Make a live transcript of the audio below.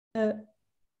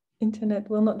internet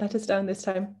will not let us down this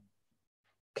time.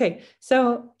 Okay,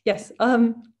 so yes,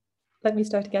 let me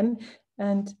start again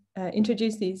and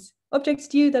introduce these objects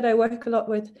to you that I work a lot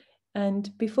with.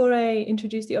 And before I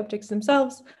introduce the objects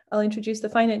themselves, I'll introduce the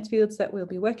finite fields that we'll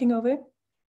be working over.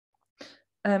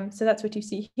 So that's what you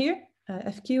see here.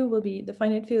 FQ will be the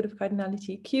finite field of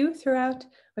cardinality Q throughout,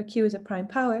 where Q is a prime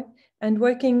power. And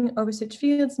working over such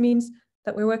fields means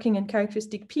that we're working in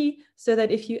characteristic P, so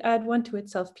that if you add 1 to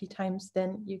itself P times,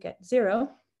 then you get 0.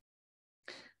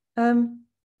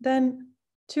 Then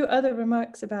 2 other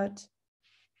remarks about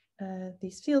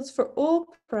these fields. For all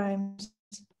primes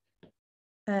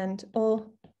and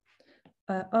all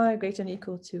r greater than or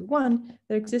equal to 1,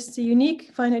 there exists a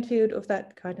unique finite field of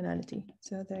that cardinality.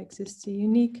 So there exists a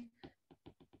unique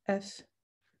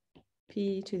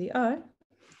Fp to the r.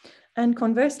 And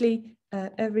conversely,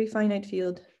 every finite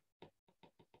field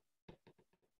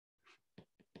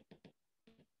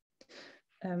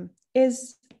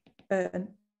is an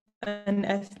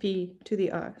Fp to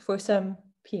the r for some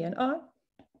p and r.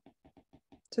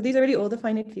 So these are really all the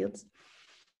finite fields.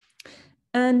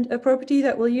 And a property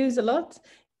that we'll use a lot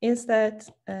is that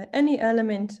any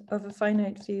element of a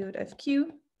finite field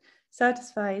Fq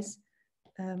satisfies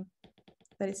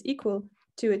that is equal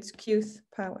to its qth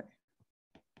power.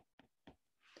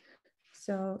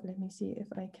 So let me see if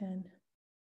I can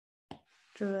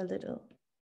draw a little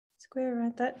square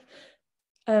around that.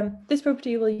 This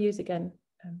property we'll use again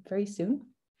very soon.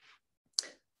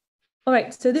 All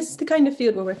right, so this is the kind of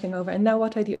field we're working over. And now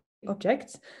what are the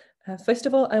objects? First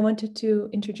of all, I wanted to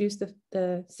introduce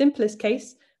the simplest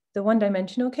case, the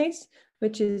one-dimensional case,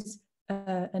 which is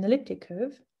an elliptic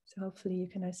curve. So hopefully you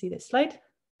can now see this slide.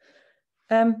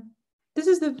 This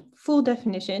is the full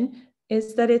definition,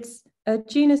 is that it's a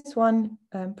genus 1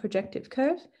 projective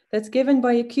curve that's given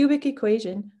by a cubic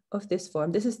equation of this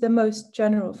form. This is the most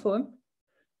general form.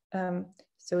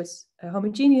 So it's a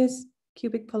homogeneous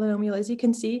cubic polynomial, as you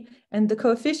can see, and the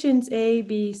coefficients A,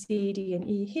 B, C, D, and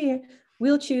E here,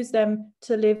 we'll choose them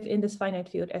to live in this finite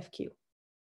field FQ.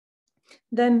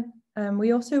 Then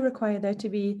we also require there to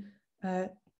be a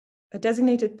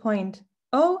designated point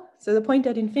O, so the point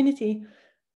at infinity.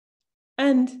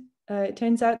 And it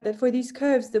turns out that for these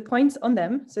curves, the points on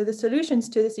them, so the solutions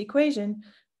to this equation,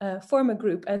 form a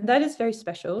group. And that is very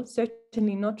special,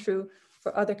 certainly not true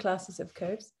for other classes of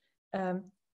curves.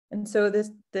 And so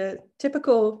the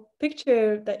typical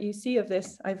picture that you see of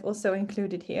this, I've also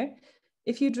included here.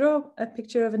 If you draw a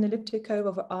picture of an elliptic curve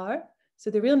over R, so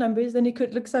the real numbers, then it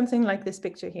could look something like this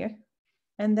picture here.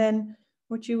 And then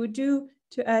what you would do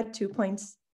to add 2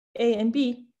 points A and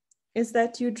B is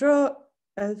that you draw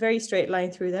a very straight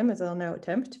line through them, as I'll now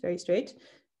attempt, very straight.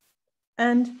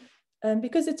 And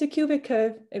because it's a cubic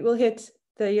curve, it will hit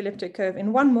the elliptic curve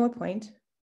in 1 more point.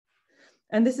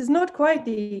 And this is not quite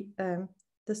the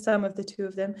sum of the 2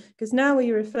 of them, because now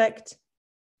we reflect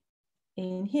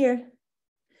in here,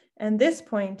 and this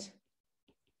point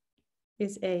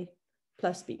is A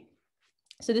plus B.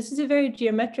 So this is a very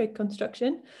geometric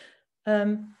construction,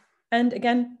 and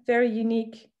again, very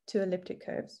unique to elliptic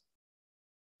curves.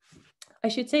 I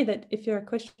should say that if there are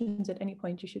questions at any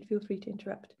point, you should feel free to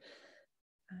interrupt.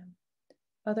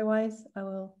 Otherwise, I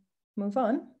will move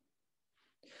on.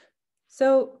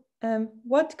 So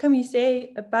what can we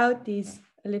say about these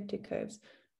elliptic curves?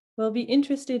 We'll be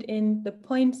interested in the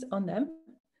points on them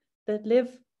that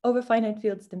live over finite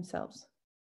fields themselves.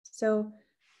 So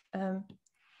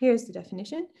here's the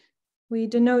definition. We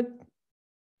denote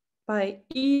by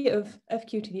E of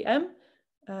Fq to the M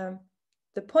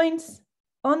the points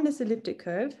on this elliptic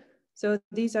curve. So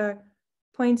these are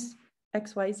points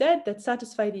x, y, z that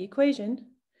satisfy the equation.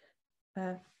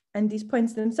 And these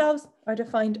points themselves are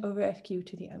defined over Fq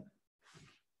to the M.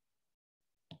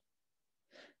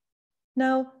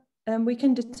 Now, we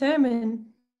can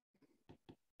determine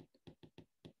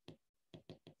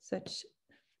such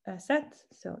a set,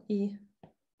 so E,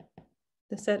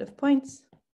 the set of points,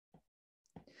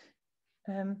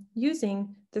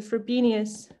 using the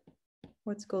Frobenius,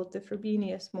 what's called the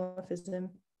Frobenius morphism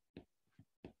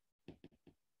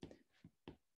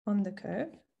on the curve.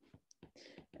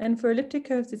 And for elliptic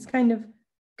curves, it's kind of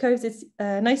curves, it's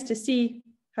nice to see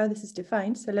how this is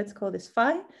defined. So let's call this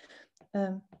phi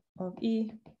of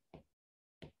E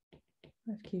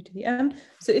Fq to the M.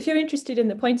 So if you're interested in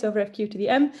the points over Fq to the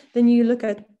M, then you look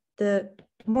at the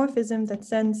morphism that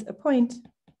sends a point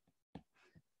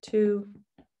to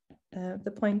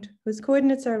the point whose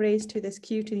coordinates are raised to this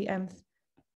Q to the Mth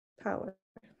power.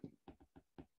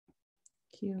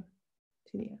 Q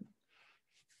to the M.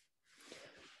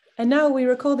 And now we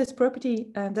recall this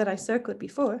property that I circled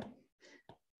before,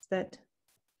 that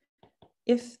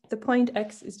if the point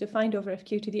x is defined over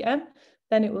fq to the m,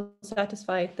 then it will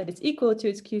satisfy that it's equal to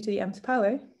its q to the mth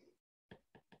power.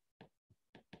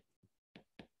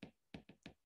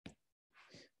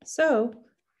 So,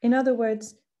 in other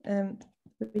words,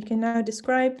 we can now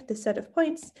describe the set of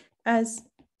points as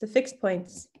the fixed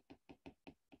points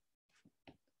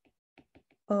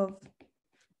of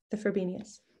the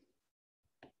Frobenius.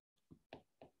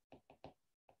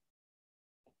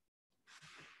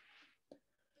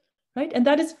 Right, and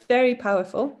that is very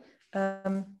powerful.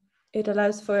 It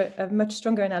allows for a much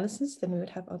stronger analysis than we would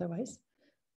have otherwise.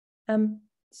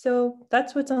 So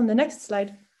that's what's on the next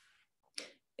slide.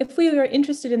 If we are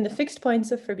interested in the fixed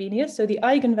points of Frobenius, so the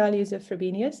eigenvalues of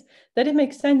Frobenius, then it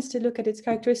makes sense to look at its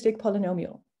characteristic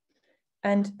polynomial.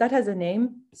 And that has a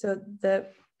name. So the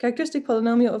characteristic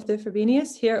polynomial of the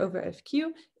Frobenius here over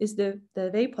fq is the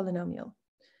Weil polynomial.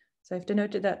 So I've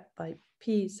denoted that by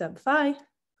p sub phi,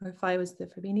 where phi was the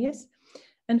Frobenius.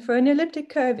 And for an elliptic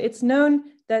curve, it's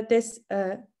known that this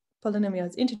polynomial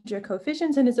has integer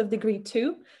coefficients and is of degree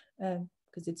 2,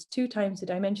 because it's 2 times the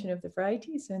dimension of the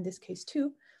variety, so in this case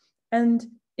 2. And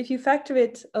if you factor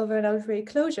it over an algebraic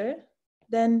closure,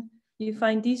 then you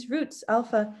find these roots,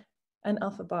 alpha and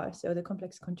alpha bar, so the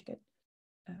complex conjugate.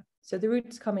 So the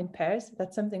roots come in pairs.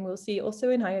 That's something we'll see also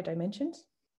in higher dimensions.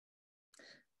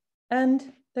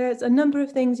 And there's a number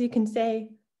of things you can say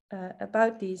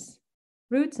about these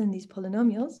roots and these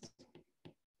polynomials.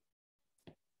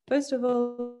 First of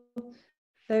all,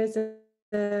 there's a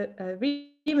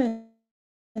Riemann,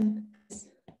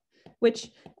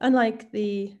 which, unlike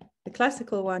the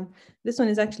classical one, this one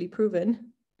is actually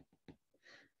proven.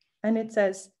 And it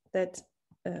says that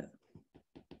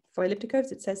for elliptic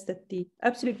curves, it says that the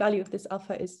absolute value of this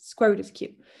alpha is square root of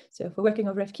q. So if we're working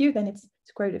over fq, then it's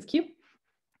square root of q.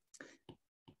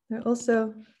 There are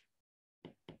also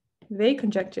Weil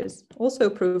conjectures, also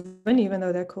proven, even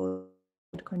though they're called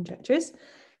conjectures.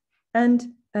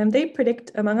 And they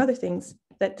predict, among other things,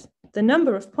 that the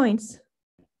number of points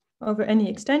over any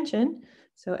extension,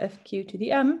 so fq to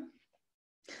the m,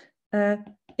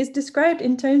 is described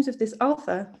in terms of this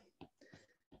alpha,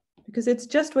 because it's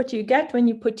just what you get when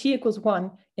you put t equals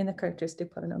 1 in the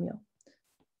characteristic polynomial.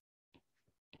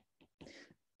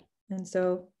 And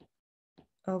so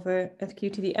over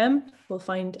fq to the m, we'll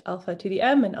find alpha to the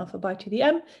m and alpha bar to the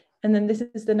m, and then this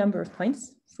is the number of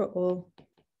points for all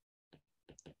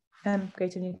m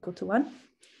greater than or equal to 1.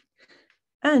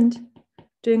 And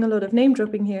doing a lot of name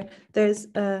dropping here, there's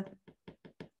a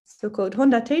so-called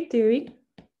Honda-Tate theory,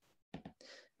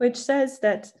 which says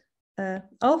that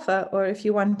alpha, or if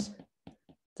you want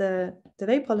the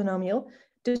Weil polynomial,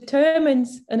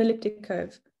 determines an elliptic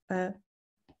curve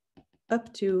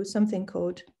up to something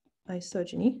called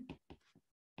isogeny.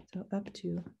 So up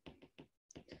to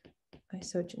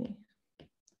isogeny.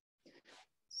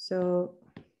 So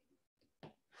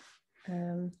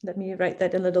let me write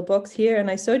that in a little box here. An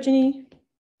isogeny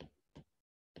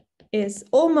is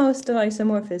almost an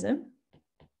isomorphism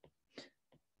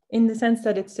in the sense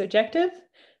that it's surjective,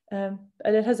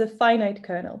 but it has a finite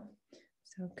kernel.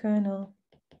 So kernel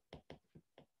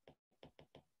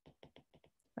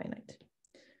finite.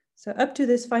 So up to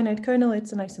this finite kernel,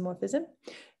 it's an isomorphism.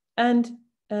 And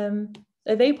a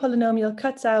Weil polynomial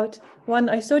cuts out one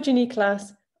isogeny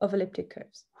class of elliptic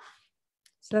curves.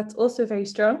 So that's also very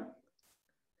strong.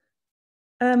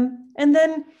 And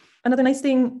then another nice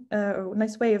thing, or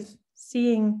nice way of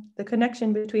seeing the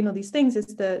connection between all these things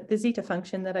is the zeta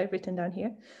function that I've written down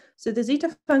here. So the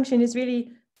zeta function is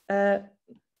really,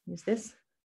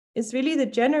 is really the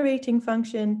generating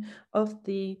function of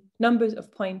the numbers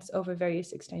of points over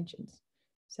various extensions.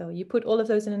 So you put all of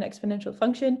those in an exponential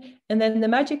function, and then the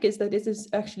magic is that this is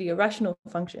actually a rational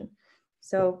function.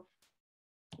 So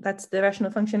that's the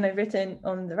rational function I've written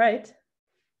on the right.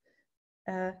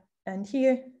 And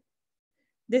here,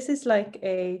 this is like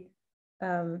a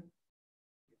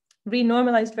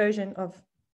renormalized version of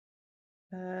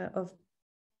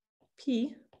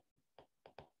P.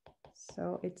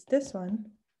 So it's this one,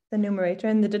 the numerator,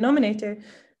 and the denominator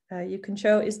you can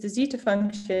show is the zeta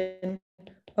function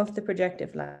of the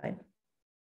projective line.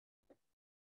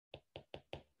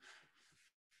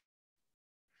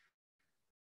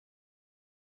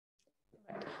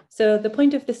 So the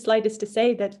point of this slide is to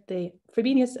say that the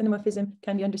Frobenius anamorphism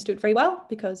can be understood very well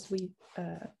because we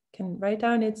can write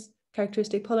down its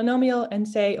characteristic polynomial and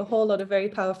say a whole lot of very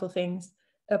powerful things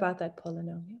about that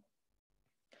polynomial.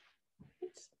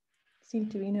 Seem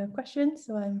to be no questions,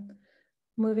 so I'm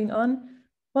moving on.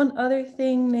 One other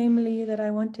thing, namely, that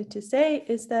I wanted to say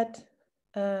is that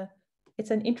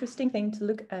it's an interesting thing to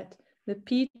look at the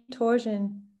p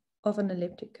torsion of an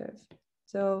elliptic curve.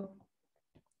 So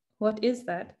what is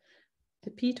that?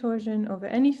 The P torsion over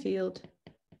any field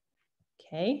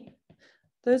K.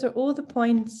 Those are all the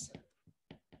points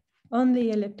on the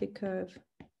elliptic curve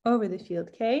over the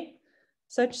field K,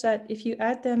 such that if you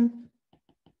add them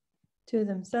to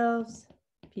themselves,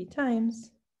 P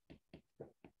times,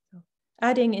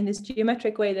 adding in this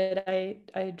geometric way that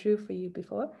I drew for you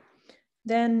before,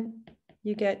 then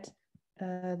you get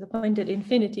the point at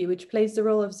infinity, which plays the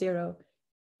role of 0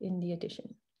 in the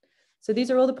addition. So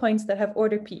these are all the points that have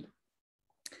order P.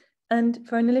 And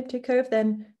for an elliptic curve,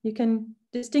 then you can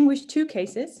distinguish two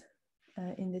cases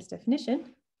in this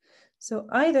definition. So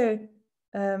either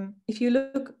if you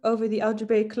look over the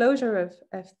algebraic closure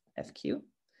of FQ,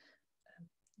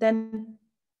 then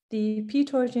the P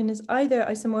torsion is either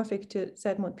isomorphic to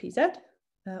Z mod PZ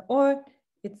or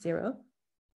it's 0.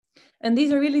 And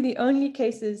these are really the only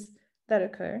cases that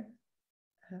occur.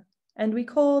 And we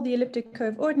call the elliptic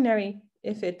curve ordinary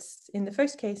if it's in the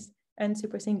first case and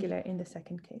supersingular in the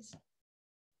second case.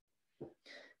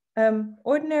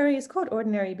 Ordinary is called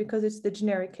ordinary because it's the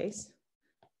generic case.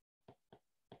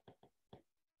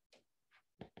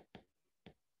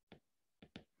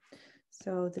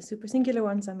 So the supersingular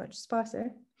ones are much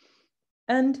sparser.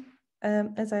 And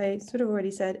as I sort of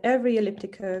already said, every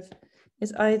elliptic curve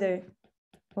is either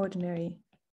ordinary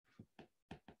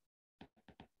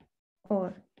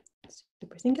or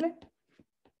supersingular.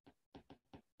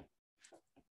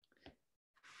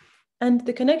 And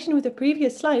the connection with the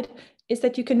previous slide is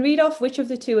that you can read off which of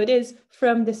the two it is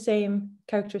from the same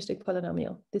characteristic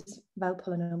polynomial, this Val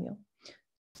polynomial.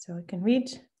 So I can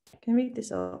read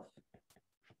this off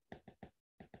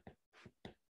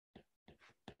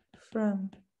from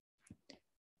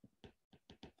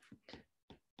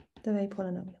the Val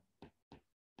polynomial.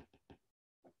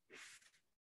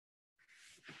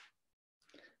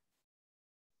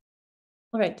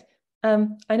 All right.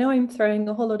 I know I'm throwing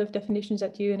a whole lot of definitions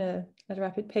at you at a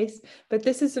rapid pace, but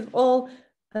this is all,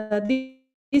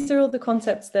 these are all the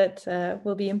concepts that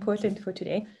will be important for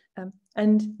today.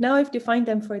 And now I've defined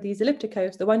them for these elliptic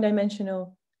curves, the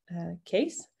one-dimensional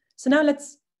case. So now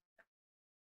let's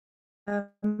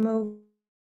move.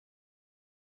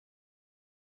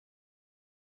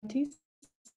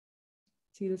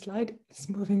 See the slide? It's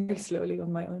moving very slowly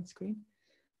on my own screen.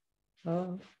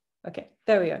 Oh, okay,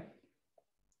 there we are.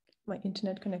 My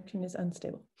internet connection is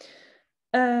unstable.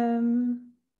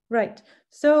 Right,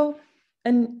 so,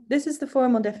 and this is the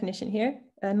formal definition here,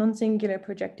 a non-singular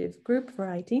projective group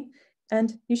variety.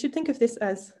 And you should think of this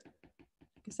as,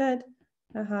 like I said,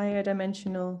 a higher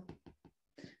dimensional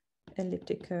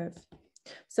elliptic curve.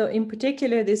 So in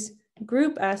particular, this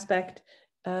group aspect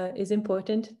is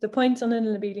important. The points on an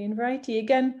abelian variety,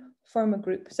 again, form a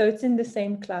group. So it's in the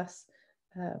same class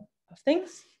of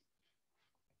things.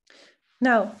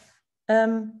 Now,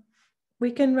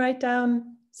 we can write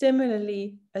down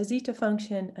similarly a zeta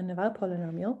function and a Val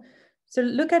polynomial. So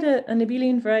look at an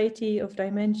abelian variety of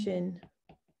dimension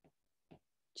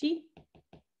G.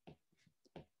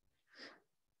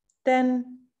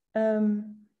 Then the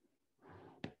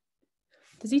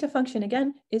zeta function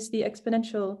again is the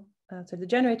exponential, so the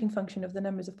generating function of the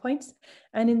numbers of points.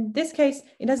 And in this case,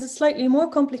 it has a slightly more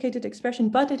complicated expression,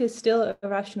 but it is still a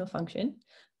rational function.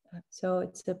 So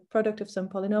it's the product of some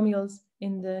polynomials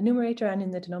in the numerator and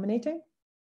in the denominator.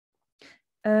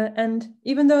 And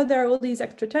even though there are all these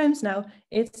extra terms now,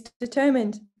 it's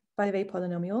determined by a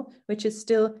polynomial, which is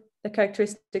still the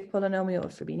characteristic polynomial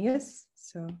of Frobenius.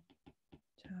 So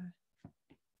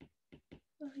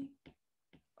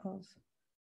of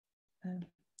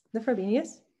the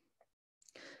Frobenius.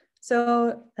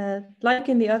 So like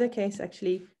in the other case,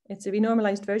 actually, it's a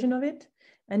renormalized version of it.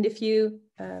 And if you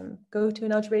go to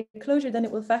an algebraic closure, then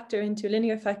it will factor into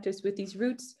linear factors with these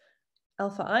roots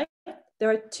alpha I. There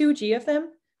are 2G of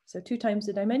them, so 2 times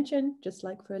the dimension, just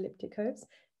like for elliptic curves,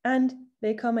 and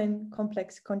they come in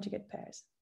complex conjugate pairs.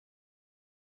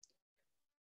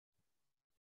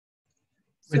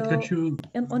 Wait, so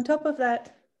and on top of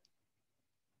that,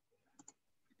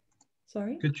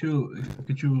 sorry? Could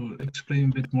you explain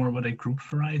a bit more what a group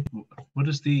variety? What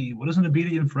is an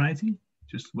abelian variety?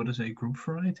 Just what is a group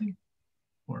variety?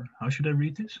 Or how should I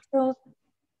read this? Well,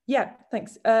 yeah,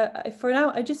 thanks. For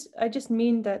now, I just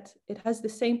mean that it has the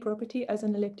same property as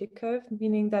an elliptic curve,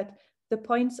 meaning that the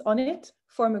points on it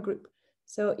form a group.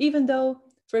 So even though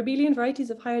for abelian varieties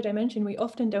of higher dimension, we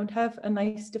often don't have a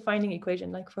nice defining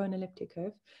equation like for an elliptic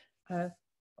curve.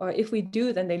 Or if we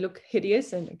do, then they look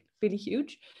hideous and really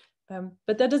huge.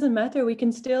 But that doesn't matter. We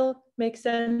can still make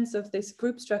sense of this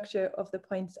group structure of the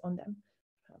points on them.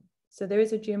 So there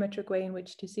is a geometric way in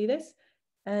which to see this.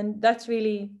 And that's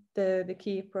really the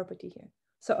key property here.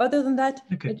 So other than that,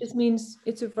 Okay. it just means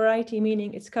it's a variety,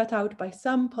 meaning it's cut out by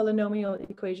some polynomial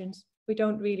equations. We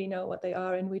don't really know what they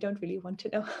are, and we don't really want to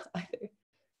know either.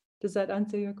 Does that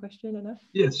answer your question enough?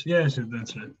 Yes, yes,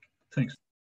 that's it. Thanks.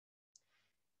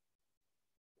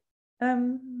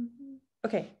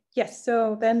 Okay, yes,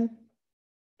 so then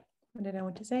what did I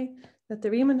want to say? That the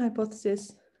Riemann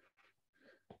hypothesis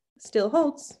still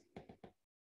holds,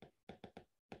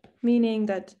 meaning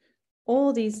that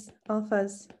all these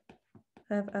alphas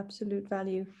have absolute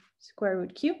value square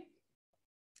root q.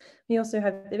 We also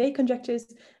have the Weil conjectures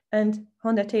and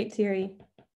Honda-Tate theory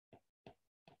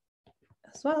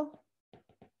as well.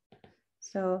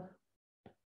 So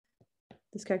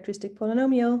this characteristic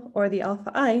polynomial, or the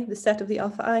alpha I, the set of the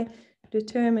alpha I,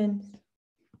 determines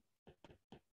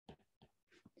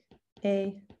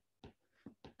A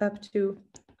up to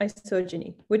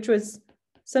isogeny, which was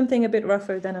something a bit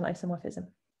rougher than an isomorphism.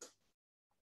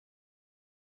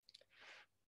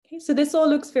 Okay, so this all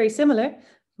looks very similar,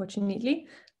 fortunately.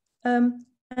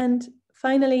 And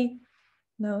finally,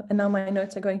 now my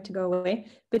notes are going to go away,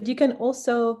 but you can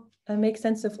also make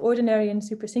sense of ordinary and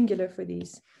supersingular for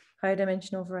these higher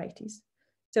dimensional varieties.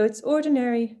 So it's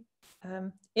ordinary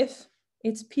if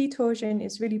its p torsion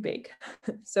is really big.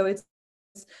 So it's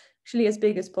actually as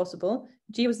big as possible.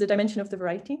 G was the dimension of the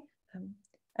variety.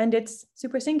 And it's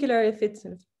supersingular if it's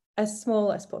sort of as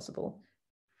small as possible.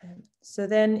 So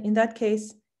then in that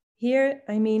case, here,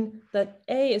 I mean that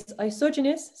A is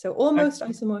isogenous, so almost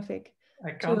isomorphic. I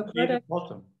can't see the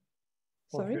bottom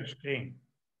of your screen.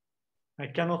 I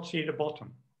cannot see the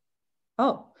bottom.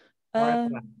 Oh,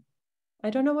 I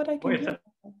don't know what I can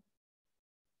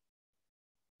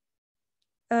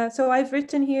do. So I've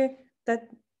written here that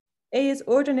A is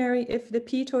ordinary if the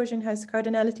p torsion has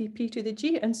cardinality p to the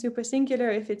g, and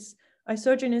supersingular if it's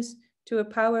isogenous to a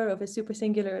power of a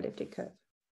supersingular elliptic curve.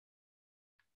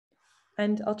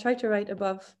 And I'll try to write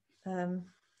above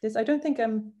this. I don't think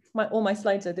all my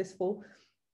slides are this full.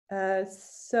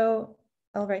 So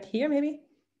I'll write here maybe.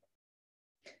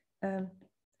 And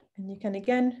you can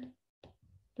again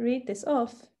read this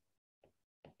off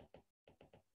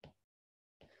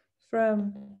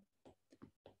from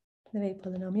the Weil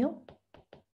polynomial.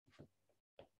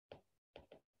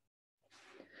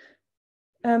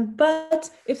 But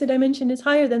if the dimension is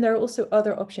higher, then there are also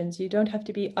other options. You don't have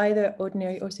to be either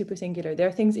ordinary or supersingular. There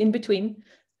are things in between,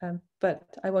 but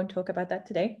I won't talk about that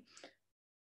today.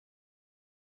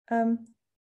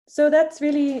 So that's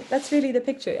really the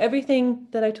picture. Everything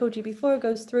that I told you before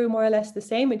goes through more or less the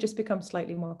same. It just becomes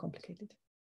slightly more complicated.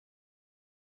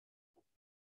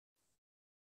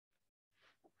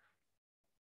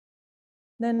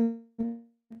 Then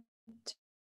to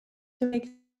make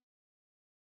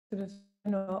sort of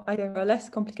either or less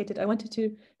complicated, I wanted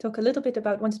to talk a little bit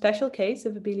about one special case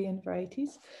of abelian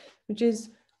varieties, which is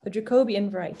a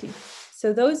Jacobian variety.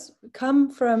 So those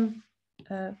come from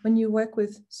when you work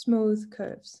with smooth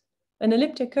curves. An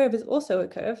elliptic curve is also a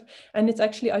curve, and it's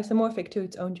actually isomorphic to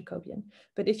its own Jacobian.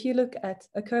 But if you look at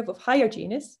a curve of higher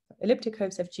genus, elliptic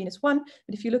curves have genus 1,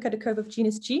 but if you look at a curve of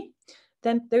genus G,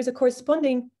 then there's a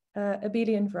corresponding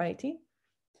abelian variety,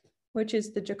 which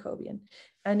is the Jacobian.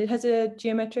 And it has a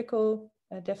geometrical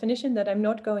definition that I'm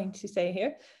not going to say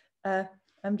here.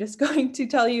 I'm just going to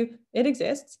tell you it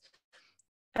exists.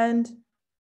 And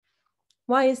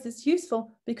why is this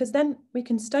useful? Because then we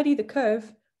can study the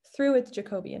curve through its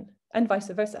Jacobian and vice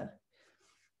versa.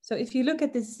 So if you look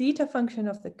at the zeta function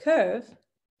of the curve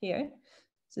here,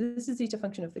 so this is zeta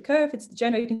function of the curve, it's the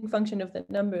generating function of the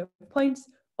number of points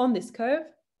on this curve,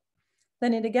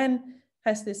 then it again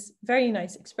has this very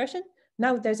nice expression.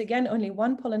 Now there's again only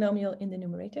one polynomial in the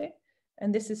numerator,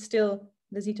 and this is still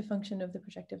the zeta function of the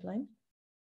projective line.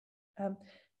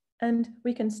 And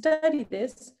we can study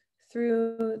this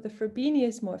through the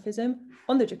Frobenius morphism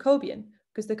on the Jacobian,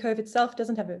 because the curve itself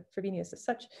doesn't have a Frobenius as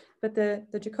such, but the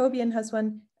Jacobian has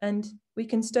one, and we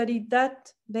can study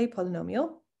that Weil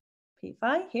polynomial, p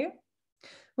phi here,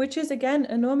 which is again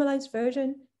a normalized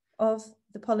version of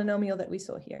the polynomial that we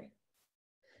saw here.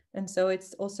 And so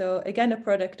it's also, again, a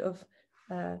product of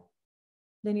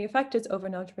linear factors over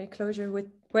an algebraic closure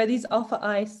where these alpha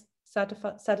i's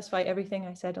satisfy everything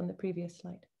I said on the previous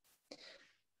slide.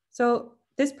 So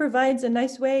this provides a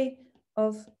nice way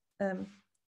of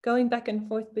going back and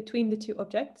forth between the two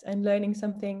objects and learning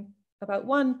something about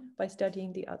one by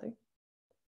studying the other.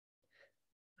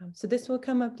 So this will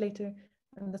come up later,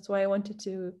 and that's why I wanted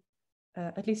to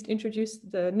at least introduce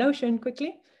the notion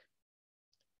quickly.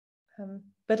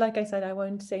 But like I said, I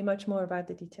won't say much more about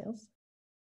the details.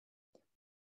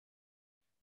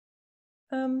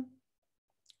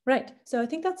 Right, so I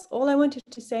think that's all I wanted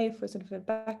to say for sort of a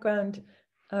background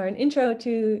or an intro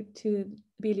to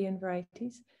abelian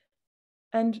varieties.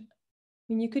 And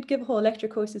I mean, you could give whole lecture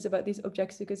courses about these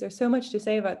objects because there's so much to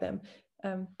say about them.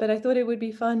 But I thought it would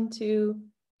be fun to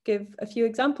give a few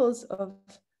examples of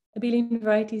abelian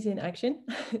varieties in action.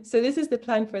 So this is the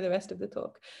plan for the rest of the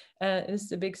talk. This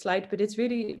is a big slide, but it's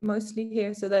really mostly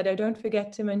here so that I don't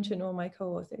forget to mention all my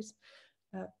co-authors.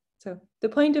 So the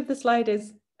point of the slide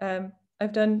is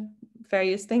I've done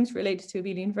various things related to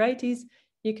abelian varieties.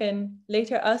 You can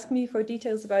later ask me for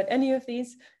details about any of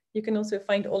these. You can also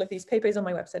find all of these papers on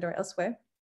my website or elsewhere.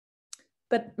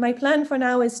 But my plan for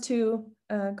now is to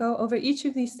go over each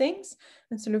of these things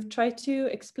and sort of try to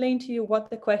explain to you what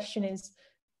the question is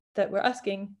that we're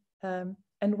asking and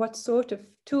what sort of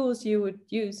tools you would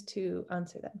use to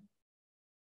answer them.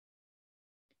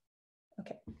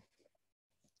 Okay.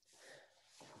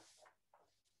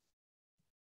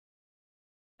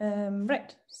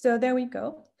 Right, so there we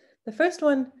go. The first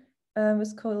one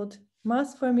was called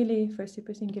mass formulae for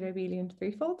supersingular abelian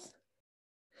threefolds.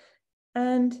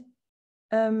 And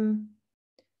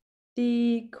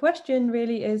the question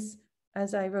really is,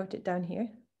 as I wrote it down here,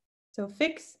 so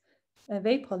fix a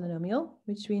Weil polynomial,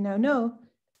 which we now know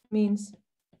means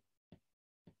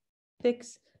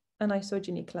fix an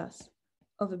isogeny class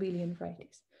of abelian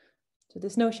varieties. So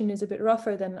this notion is a bit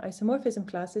rougher than isomorphism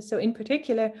classes. So in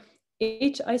particular,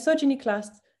 each isogeny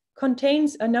class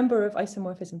contains a number of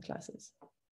isomorphism classes.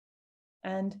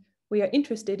 And we are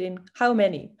interested in how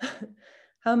many,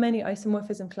 how many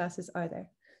isomorphism classes are there.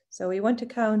 So we want to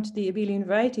count the abelian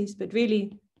varieties, but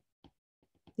really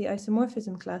the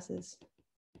isomorphism classes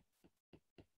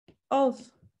of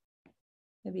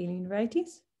abelian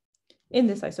varieties in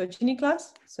this isogeny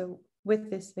class, so with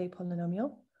this Weil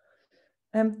polynomial,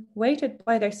 weighted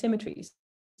by their symmetries.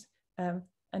 And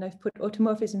I've put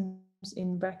automorphisms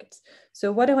in brackets.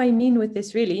 So what do I mean with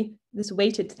this really, this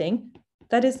weighted thing?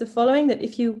 That is the following, that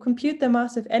if you compute the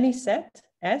mass of any set,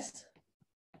 S,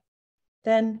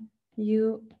 then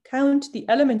you count the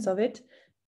elements of it,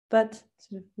 but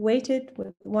sort of weighted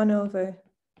with 1 over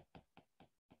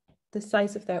the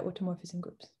size of their automorphism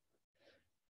groups.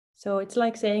 So it's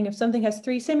like saying if something has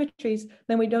 3 symmetries,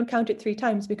 then we don't count it 3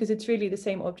 times because it's really the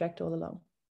same object all along.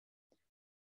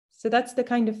 So that's the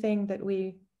kind of thing that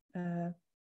we're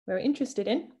interested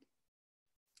in.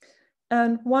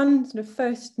 And one sort of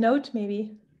first note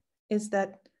maybe is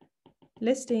that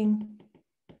listing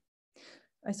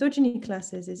isogeny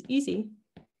classes is easy.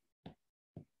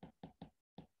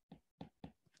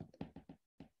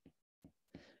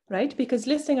 Right? Because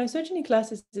listing isogeny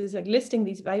classes is like listing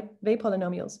these Weil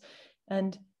polynomials.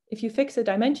 And if you fix a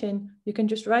dimension, you can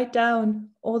just write down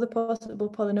all the possible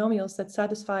polynomials that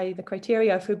satisfy the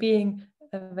criteria for being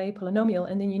a Weil polynomial.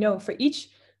 And then you know for each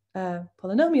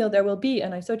polynomial, there will be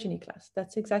an isogeny class.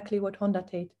 That's exactly what Honda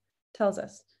Tate tells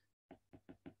us.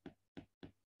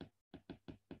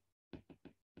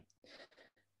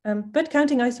 But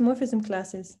counting isomorphism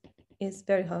classes is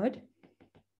very hard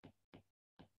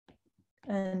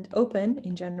and open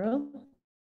in general.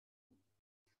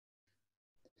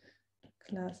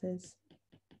 Classes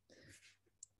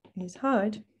is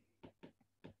hard.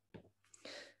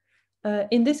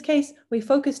 In this case, we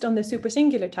focused on the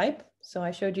supersingular type. So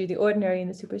I showed you the ordinary and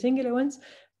the supersingular ones.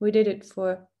 We did it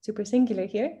for supersingular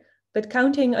here, but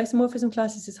counting isomorphism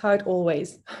classes is hard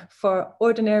always for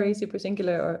ordinary,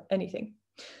 supersingular, or anything.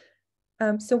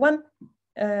 So one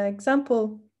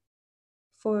example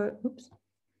for,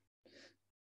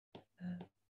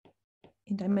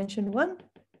 in dimension 1,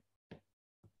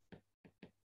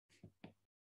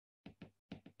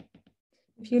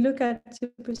 if you look at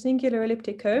supersingular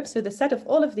elliptic curves, so the set of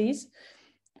all of these,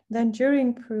 then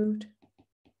Turing proved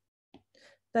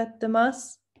that the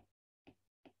mass,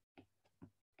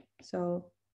 so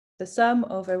the sum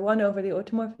over 1 over the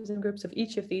automorphism groups of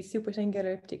each of these supersingular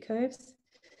elliptic curves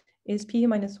is p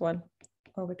minus 1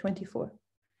 over 24.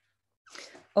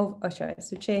 Oh, sorry,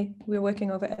 so J, we're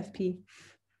working over FP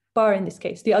bar in this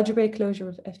case, the algebraic closure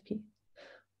of FP.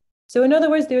 So in other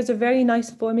words, there's a very nice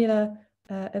formula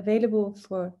available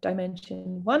for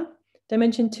dimension 1.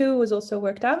 Dimension 2 was also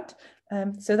worked out.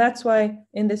 So that's why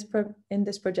in this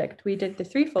project, we did the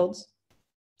threefolds,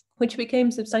 which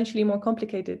became substantially more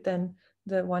complicated than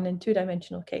the 1 and 2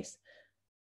 dimensional case.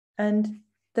 And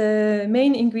the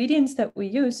main ingredients that we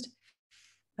used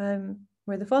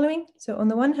were the following. So on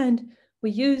the one hand,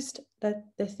 we used the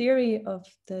theory of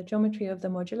the geometry of the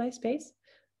moduli space.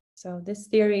 So this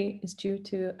theory is due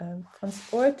to von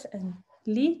Sport and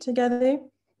Lee together.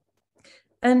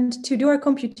 And to do our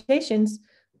computations,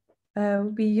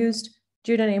 we used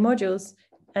Giordano modules.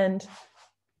 And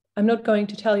I'm not going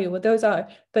to tell you what those are,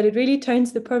 but it really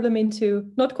turns the problem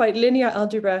into not quite linear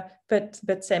algebra, but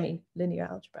semi-linear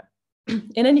algebra.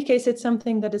 In any case, it's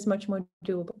something that is much more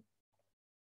doable.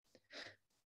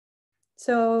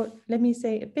 So let me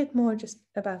say a bit more just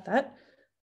about that.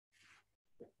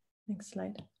 Next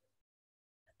slide.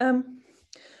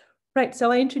 Right,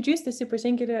 so I introduced the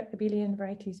supersingular abelian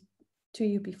varieties to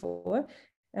you before,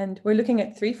 and we're looking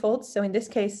at three folds. So in this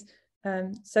case,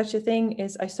 such a thing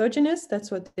is isogenous,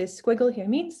 that's what this squiggle here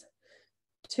means,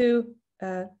 to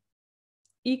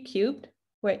E cubed,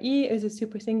 where E is a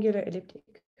supersingular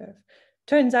elliptic curve.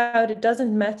 Turns out it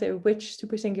doesn't matter which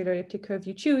supersingular elliptic curve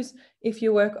you choose. If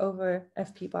you work over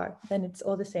FP bar, then it's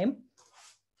all the same.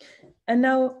 And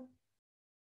now,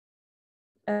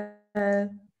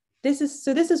 this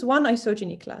is one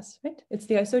isogeny class, right? It's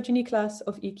the isogeny class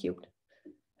of E cubed.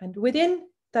 And within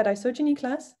that isogeny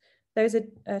class, there's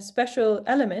a special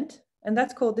element, and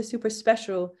that's called the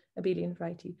superspecial abelian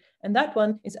variety. And that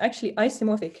one is actually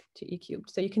isomorphic to E cubed.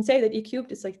 So you can say that E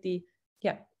cubed is like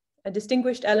a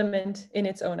distinguished element in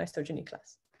its own isogeny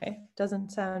class. Okay,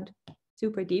 doesn't sound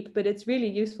super deep, but it's really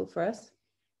useful for us.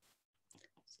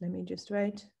 So let me just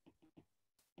write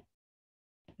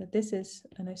that this is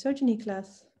an isogeny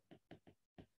class.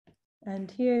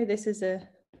 And here, this is a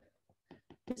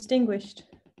distinguished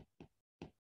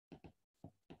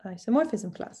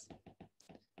isomorphism class.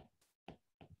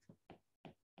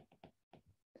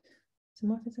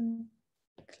 Isomorphism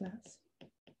class.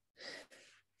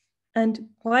 And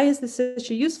why is this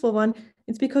such a useful one?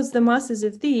 It's because the masses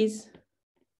of these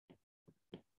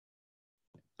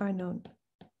are known.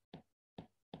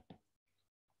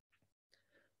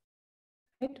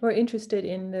 Right? We're interested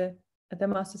in the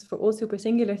masses for all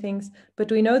supersingular things, but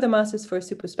we know the masses for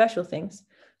superspecial things.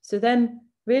 So then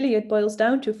really it boils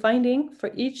down to finding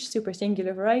for each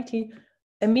supersingular variety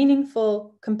a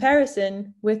meaningful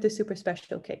comparison with the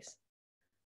superspecial case.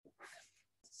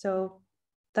 So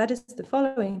that is the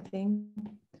following thing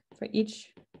for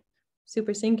each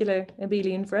supersingular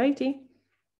abelian variety.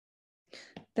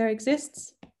 There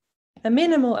exists a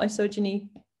minimal isogeny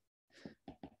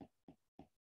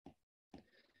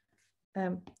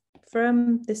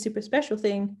from the superspecial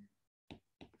thing.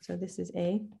 So this is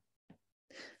A.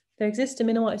 There exists a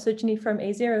minimal isogeny from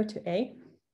A0 to A.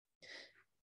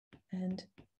 And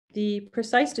the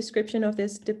precise description of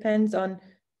this depends on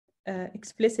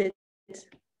explicit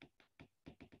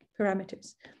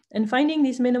parameters. And finding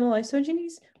these minimal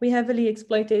isogenies, we heavily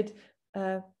exploited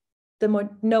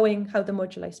knowing how the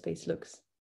moduli space looks.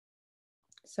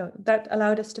 So that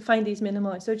allowed us to find these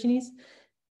minimal isogenies.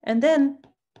 And then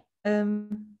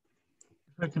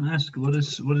if I can ask, what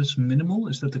is minimal?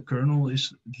 Is that the kernel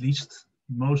is least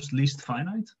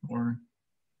finite, or?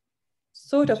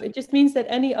 Sort of. It just means that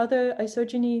any other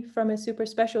isogeny from a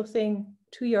superspecial thing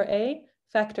to your A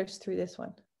factors through this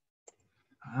one.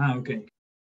 Ah, okay.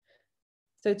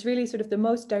 So it's really sort of the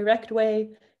most direct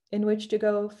way in which to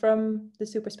go from the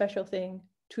superspecial thing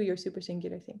to your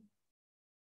supersingular thing.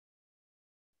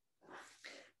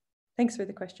 Thanks for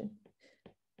the question.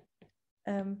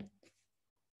 And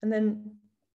then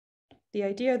the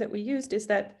idea that we used is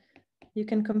that you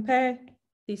can compare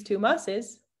these two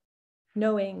masses,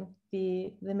 knowing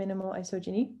the minimal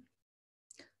isogeny,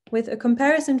 with a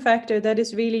comparison factor that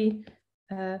is really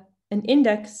an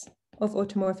index of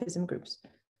automorphism groups.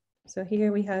 So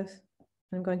here we have,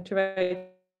 I'm going to write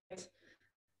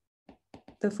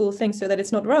the full thing so that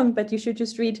it's not wrong, but you should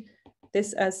just read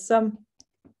this as some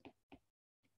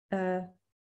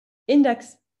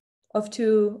index of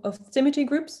symmetry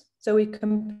groups. So we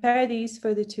compare these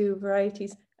for the two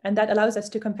varieties, and that allows us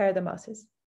to compare the masses.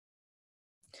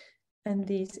 And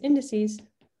these indices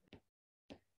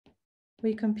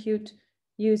we compute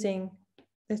using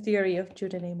the theory of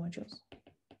Dieudonné modules.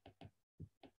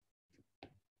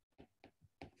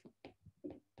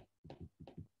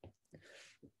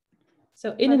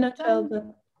 So in a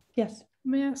nutshell, yes.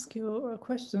 May I ask you a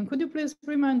question? Could you please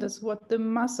remind us what the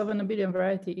mass of an abelian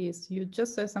variety is? You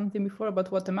just said something before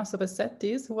about what the mass of a set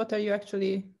is. What are you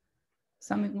actually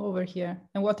summing over here?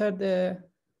 And what are the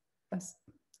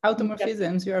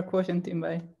automorphisms you are quotienting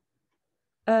by?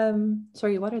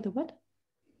 Sorry, what are the what?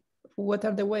 What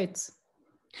are the weights?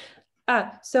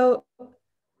 So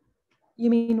you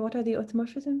mean what are the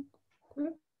automorphism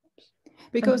groups?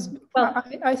 Because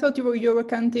I thought you were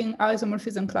counting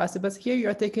isomorphism classes, but here you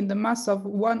are taking the mass of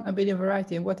one abelian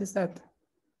variety. What is that?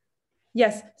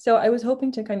 Yes, so I was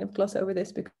hoping to kind of gloss over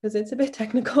this because it's a bit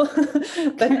technical,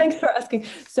 but thanks for asking.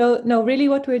 So no, really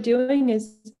what we're doing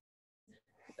is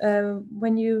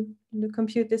when you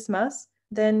compute this mass,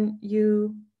 then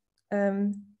you,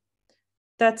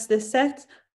 that's the set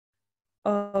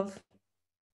of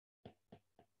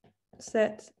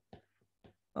set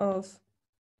of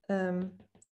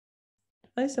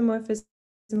isomorphism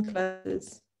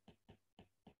classes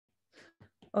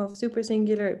of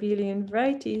supersingular abelian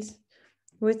varieties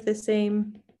with the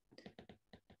same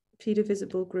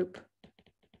p-divisible group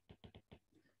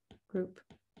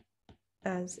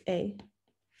as A.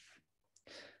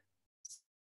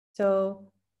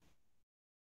 So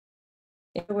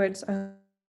in other words,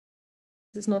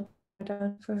 this is not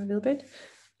down for a little bit,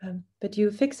 but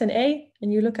you fix an A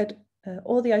and you look at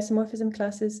all the isomorphism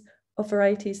classes of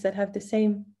varieties that have the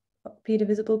same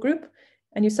p-divisible group,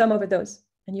 and you sum over those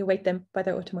and you weight them by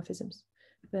their automorphisms.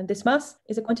 Then this mass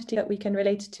is a quantity that we can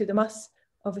relate to the mass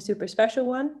of a super special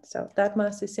one. So that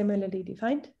mass is similarly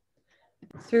defined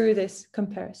through this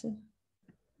comparison.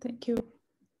 Thank you.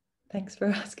 Thanks for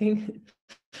asking.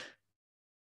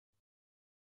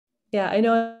 Yeah, I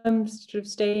know I'm sort of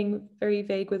staying very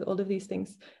vague with all of these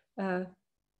things,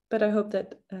 but I hope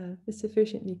that is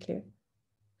sufficiently clear.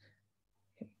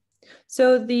 Okay.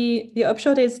 So the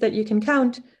upshot is that you can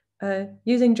count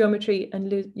using geometry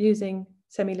and using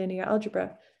semi-linear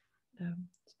algebra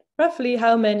roughly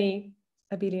how many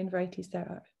abelian varieties there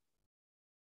are.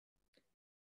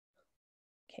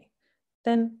 Okay,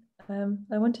 then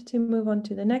I wanted to move on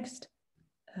to the next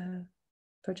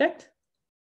project.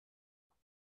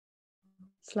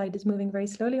 Slide is moving very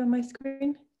slowly on my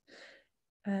screen.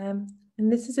 And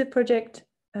this is a project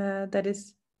that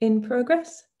is in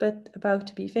progress, but about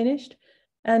to be finished.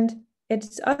 And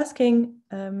it's asking,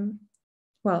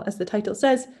 well, as the title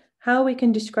says, how we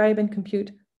can describe and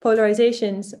compute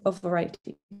polarizations of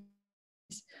varieties.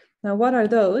 Now, what are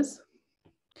those?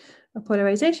 A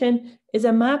polarization is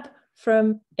a map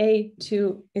from A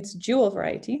to its dual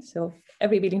variety. So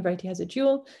every abelian variety has a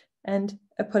dual, and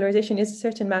a polarization is a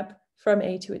certain map from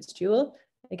A to its dual.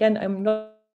 Again, I'm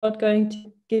not going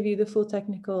to give you the full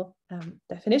technical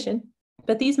definition,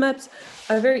 but these maps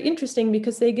are very interesting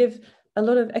because they give a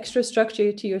lot of extra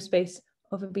structure to your space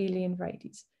of abelian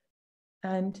varieties.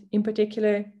 And in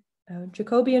particular,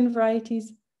 Jacobian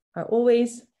varieties are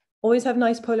always have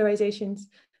nice polarizations.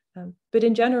 But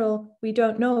in general, we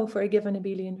don't know for a given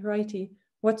abelian variety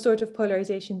what sort of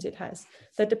polarizations it has.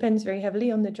 That depends very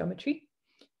heavily on the geometry.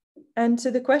 And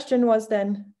so the question was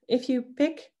then, if you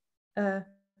pick an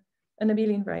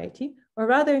abelian variety, or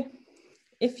rather,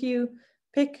 if you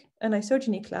pick an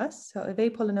isogeny class, so a Weil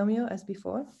polynomial as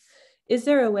before, is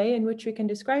there a way in which we can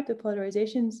describe the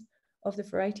polarizations of the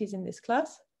varieties in this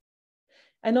class?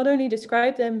 And not only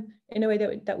describe them in a way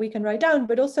that we can write down,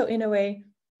 but also in a way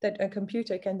that a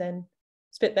computer can then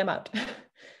spit them out.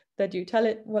 That you tell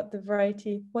it what the Weil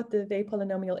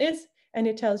polynomial is, and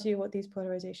it tells you what these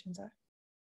polarizations are.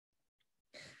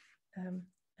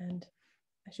 And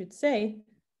I should say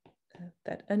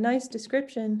that a nice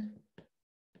description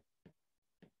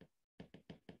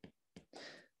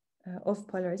of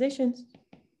polarizations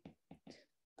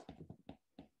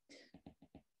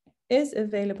is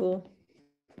available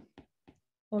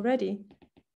already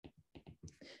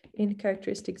in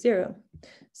characteristic 0.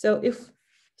 So if,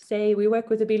 say, we work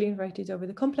with abelian varieties over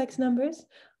the complex numbers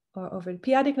or over the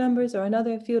p-adic numbers or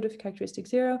another field of characteristic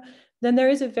 0, then there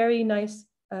is a very nice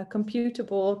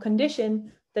computable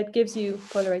condition that gives you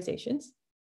polarizations.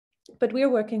 But we're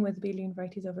working with abelian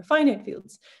varieties over finite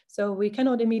fields, so we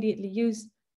cannot immediately use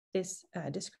this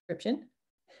description.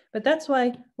 But that's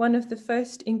why one of the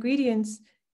first ingredients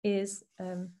is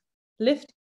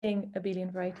lifting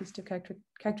abelian varieties to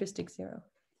characteristic 0.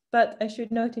 But I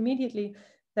should note immediately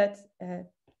that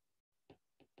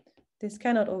this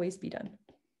cannot always be done.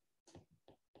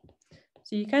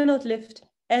 So you cannot lift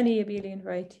any abelian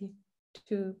variety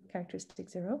to characteristic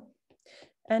 0.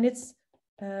 And it's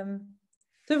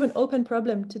sort of an open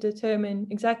problem to determine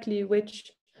exactly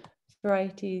which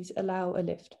varieties allow a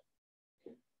lift.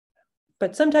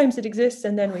 But sometimes it exists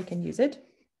and then we can use it.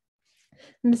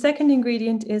 And the second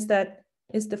ingredient is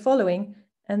the following,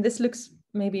 and this looks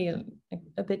maybe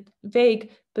a bit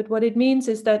vague, but what it means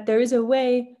is that there is a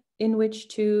way in which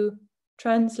to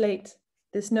translate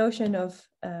this notion of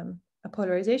a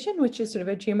polarization, which is sort of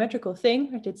a geometrical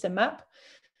thing, right? It's a map,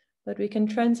 but we can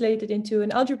translate it into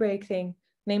an algebraic thing,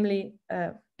 namely,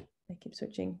 I keep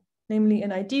switching, namely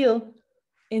an ideal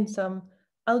in some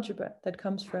algebra that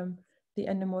comes from the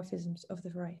endomorphisms of the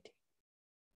variety.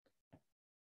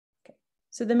 Okay,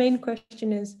 so the main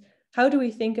question is, how do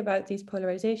we think about these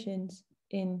polarizations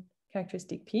in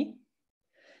characteristic P?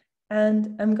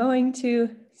 And I'm going to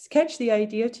sketch the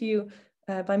idea to you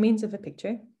by means of a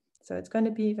picture. So it's going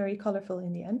to be very colorful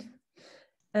in the end.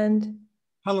 And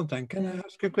Valentijn, can I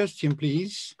ask a question,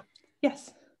 please?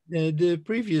 Yes. The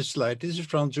previous slide, this is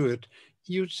Frans Hoort.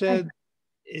 You said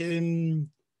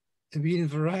abelian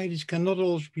varieties cannot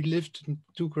always be lifted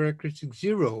to characteristic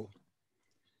 0.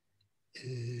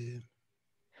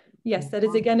 Yes, that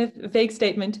is again a vague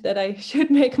statement that I should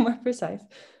make more precise.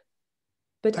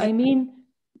 But I mean,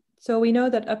 so we know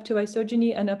that up to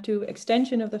isogeny and up to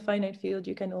extension of the finite field,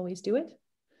 you can always do it.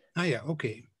 Ah, yeah,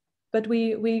 okay. But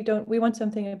we want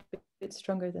something a bit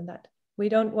stronger than that. We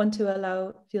don't want to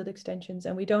allow field extensions,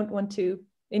 and we don't want to,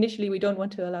 initially, we don't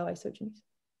want to allow isogenies.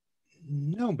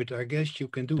 No, but I guess you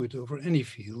can do it over any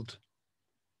field.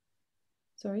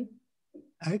 Sorry?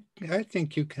 I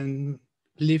think you can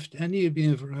lift any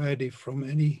abelian variety from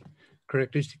any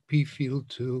characteristic P field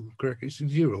to characteristic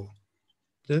 0.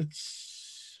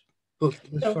 That's, well,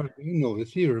 as far as we know, the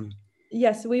theorem.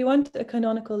 Yes, we want a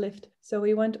canonical lift. So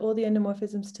we want all the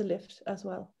endomorphisms to lift as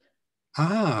well.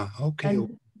 Ah, okay.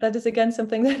 And that is again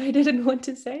something that I didn't want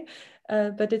to say,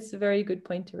 but it's a very good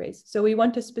point to raise. So we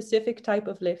want a specific type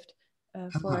of lift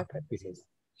for our purposes. Okay.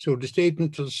 So the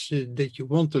statement was that you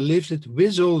want to lift it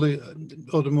with all the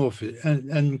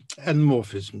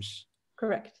morphisms.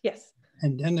 Correct, yes.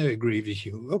 And then I agree with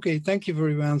you. Okay, thank you for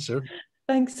your answer.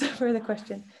 Thanks for the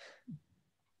question.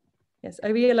 Yes, I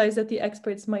realize that the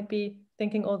experts might be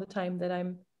thinking all the time that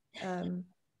I'm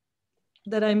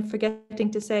forgetting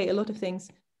to say a lot of things,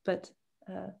 but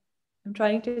I'm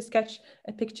trying to sketch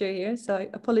a picture here, so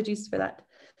apologies for that.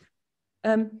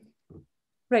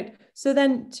 Right, so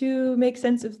then to make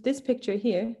sense of this picture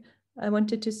here, I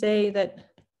wanted to say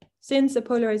that since a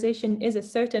polarization is a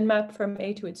certain map from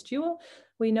A to its dual,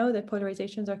 we know that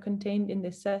polarizations are contained in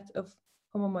this set of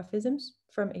homomorphisms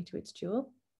from A to its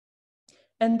dual.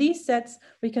 And these sets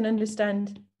we can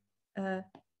understand in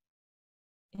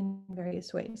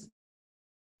various ways.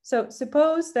 So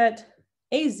suppose that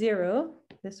A0,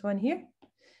 this one here,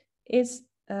 is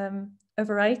a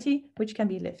variety which can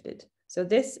be lifted. So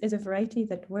this is a variety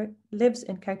that lives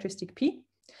in characteristic P,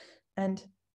 and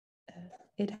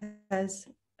it has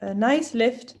a nice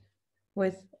lift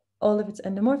with all of its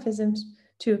endomorphisms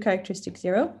to characteristic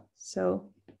 0. So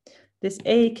this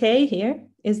AK here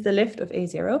is the lift of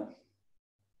A0.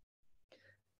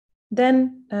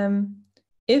 Then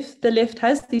if the lift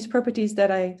has these properties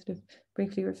that I sort of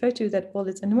briefly referred to, that all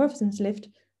its endomorphisms lift,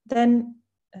 then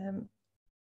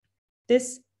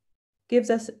this gives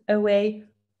us a way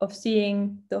of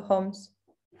seeing the homes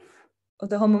of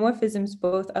the homomorphisms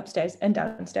both upstairs and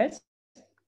downstairs.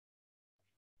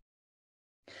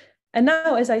 And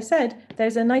now, as I said,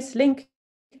 there's a nice link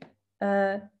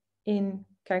in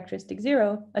characteristic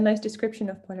 0, a nice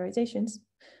description of polarizations.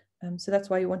 So that's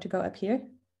why you want to go up here.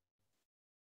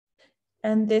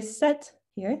 And this set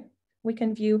here, we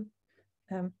can view,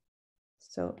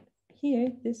 so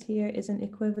here, this here is an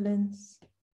equivalence,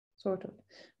 sort of,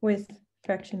 with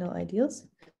fractional ideals.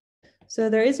 So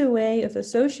there is a way of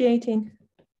associating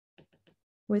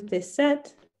with this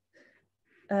set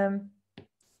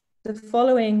the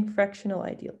following fractional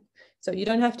ideal. So you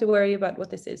don't have to worry about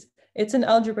what this is. It's an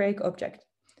algebraic object.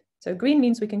 So green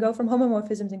means we can go from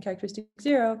homomorphisms in characteristic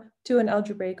 0 to an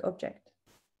algebraic object.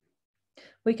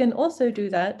 We can also do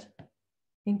that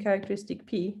in characteristic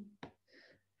P.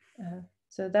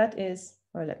 So that is,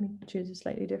 or let me choose a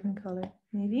slightly different color,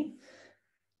 maybe.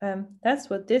 That's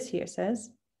what this here says.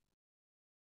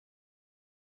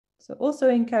 So also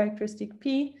in characteristic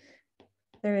P,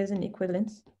 there is an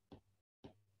equivalence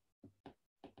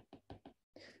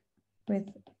with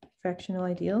fractional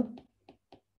ideal.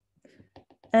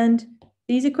 And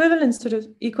these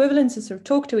equivalences sort of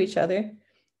talk to each other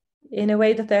in a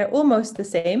way that they're almost the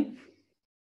same.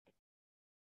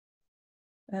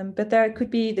 But there could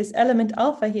be this element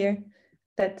alpha here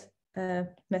that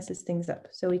messes things up.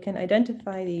 So we can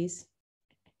identify these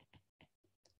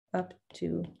up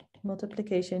to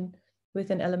multiplication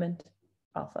with an element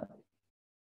alpha.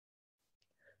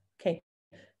 Okay,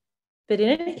 but in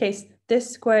any case, this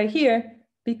square here,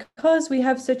 because we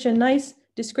have such a nice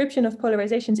description of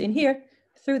polarizations in here,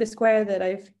 through the square that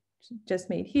I've just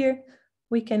made here,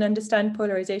 we can understand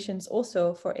polarizations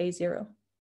also for A0.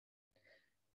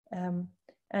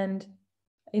 And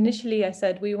initially I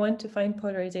said we want to find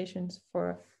polarizations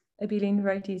for abelian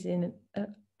varieties in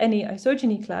any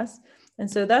isogeny class. And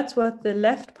so that's what the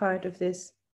left part of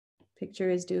this picture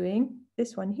is doing,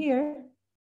 this one here.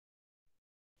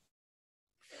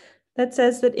 That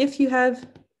says that if you have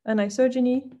an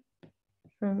isogeny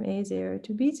from A0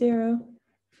 to B0,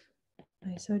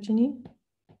 isogeny,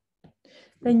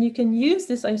 then you can use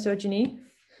this isogeny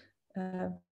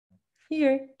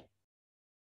here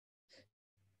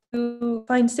to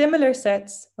find similar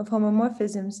sets of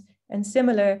homomorphisms and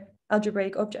similar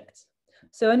algebraic objects.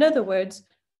 So in other words,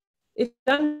 if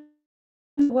done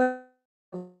work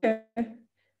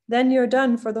then you're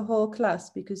done for the whole class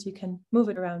because you can move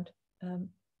it around.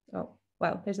 Oh,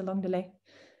 wow, there's a long delay.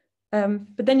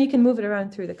 But then you can move it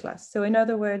around through the class. So in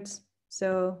other words,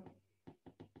 so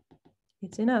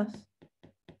it's enough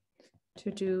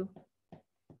to do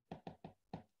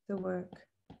the work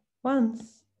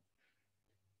once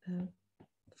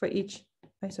for each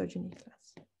isogeny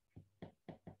class.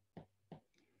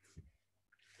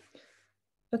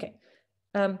 Okay,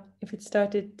 if it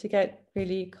started to get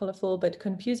really colorful but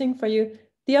confusing for you,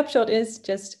 the upshot is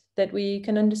just that we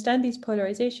can understand these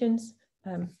polarizations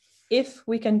if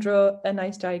we can draw a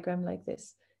nice diagram like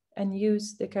this and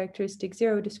use the characteristic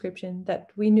zero description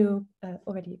that we knew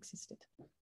already existed.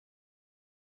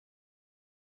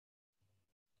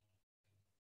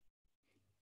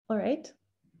 All right.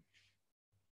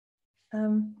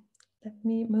 Let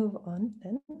me move on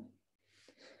then.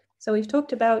 So we've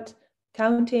talked about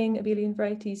counting abelian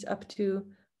varieties up to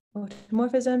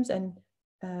automorphisms and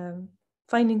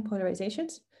finding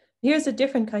polarizations. Here's a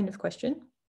different kind of question.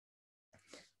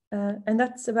 And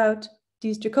that's about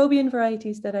these Jacobian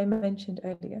varieties that I mentioned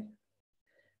earlier.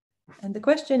 And the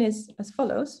question is as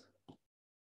follows.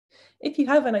 If you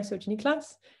have an isogeny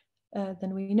class,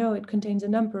 then we know it contains a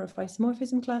number of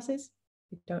isomorphism classes.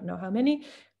 We don't know how many,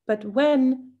 but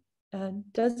when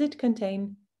does it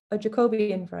contain a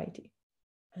Jacobian variety?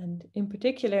 And in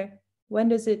particular, when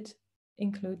does it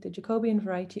include the Jacobian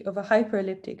variety of a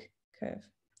hyperelliptic curve?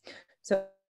 So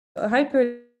a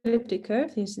hyperelliptic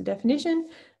curve, here's the definition,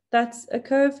 that's a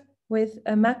curve with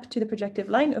a map to the projective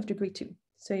line of degree 2.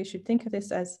 So you should think of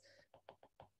this as,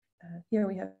 here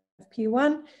we have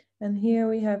P1, and here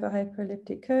we have a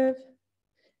hyperelliptic curve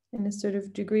in a sort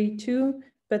of degree 2,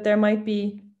 but there might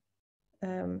be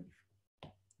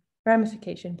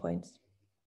ramification points.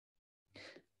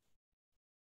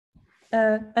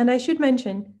 And I should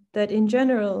mention that in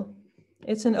general,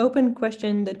 it's an open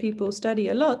question that people study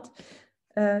a lot,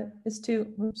 is to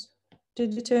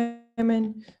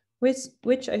determine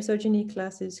which isogeny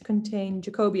classes contain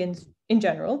Jacobians in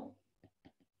general.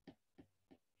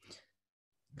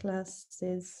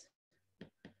 Classes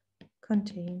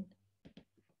contain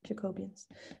Jacobians.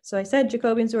 So I said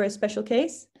Jacobians were a special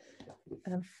case.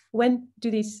 When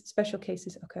do these special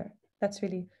cases occur? That's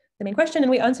really the main question, and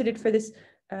we answered it for this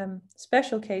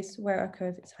special case where our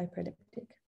curve is hyperelliptic.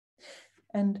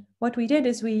 And what we did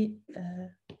is we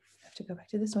have to go back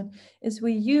to this one, is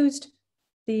we used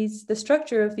the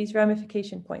structure of these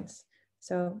ramification points.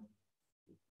 So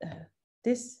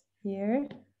this here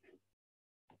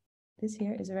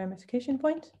is a ramification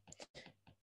point.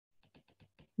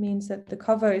 Means that the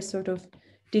cover is sort of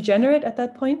degenerate at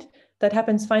that point. That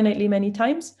happens finitely many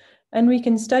times. And we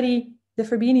can study the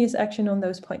Frobenius action on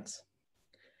those points.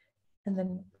 And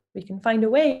then we can find a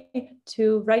way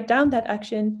to write down that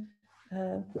action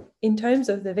in terms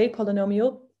of the Weil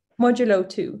polynomial modulo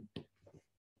 2.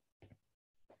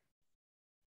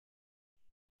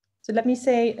 So let me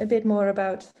say a bit more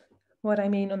about what I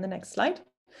mean on the next slide.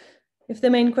 If the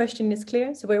main question is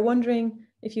clear, so we're wondering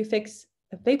if you fix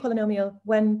a Weil polynomial,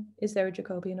 when is there a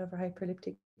Jacobian over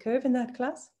hyperelliptic curve in that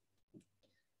class?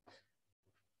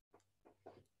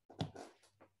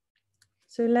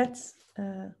 So let's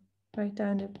write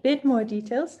down a bit more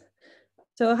details.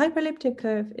 So a hyperelliptic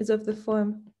curve is of the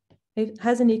form, it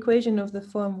has an equation of the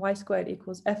form y squared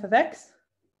equals f of x,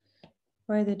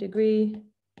 where the degree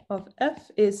of f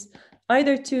is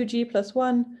either 2g plus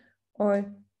 1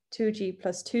 or 2g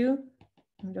plus 2.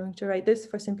 I'm going to write this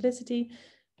for simplicity.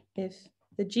 If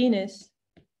the genus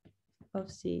of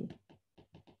C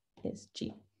is G.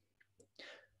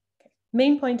 Okay.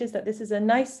 Main point is that this is a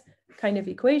nice kind of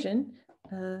equation.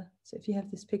 So if you have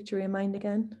this picture in mind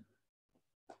again.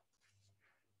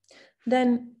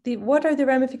 Then what are the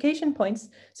ramification points?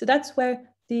 So that's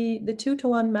where the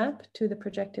 2-to-1 map to the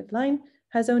projective line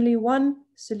has only one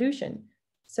solution.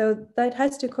 So that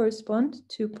has to correspond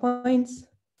to points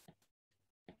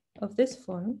of this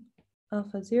form,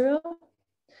 alpha 0,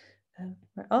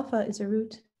 where alpha is a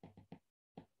root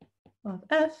of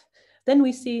f. Then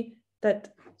we see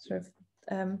that sort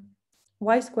of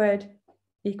y squared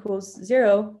equals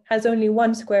 0 has only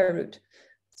one square root.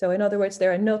 So in other words,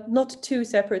 there are not two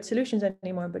separate solutions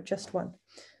anymore, but just one.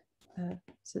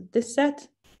 So this set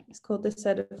is called the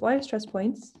set of Weierstrass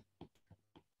points.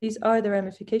 These are the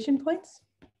ramification points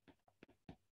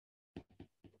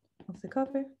of the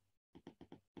cover.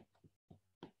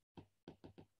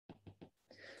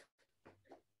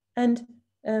 And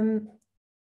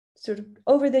sort of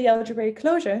over the algebraic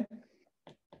closure,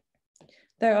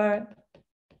 there are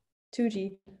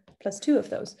 2g plus 2 of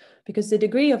those, because the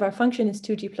degree of our function is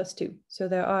 2g plus 2. So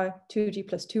there are 2g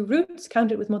plus 2 roots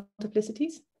counted with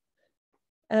multiplicities.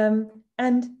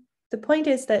 And the point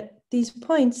is that these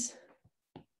points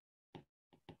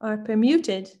are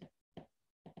permuted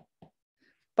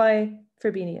by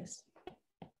Frobenius.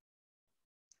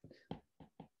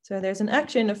 So there's an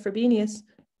action of Frobenius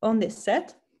on this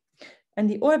set, and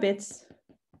the orbits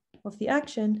of the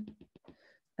action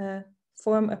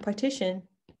form a partition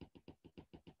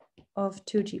of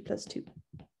 2g plus 2.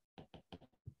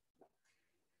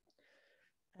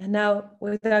 And now,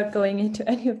 without going into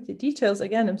any of the details,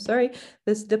 again, I'm sorry,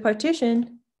 the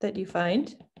partition that you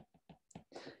find,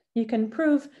 you can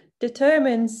prove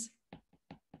determines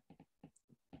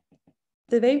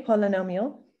the wave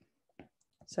polynomial,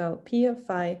 so P of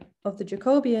phi of the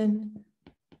Jacobian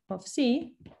of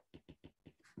C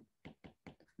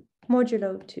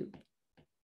modulo 2.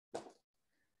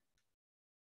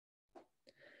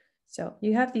 So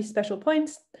you have these special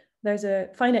points. There's a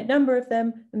finite number of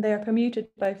them, and they are permuted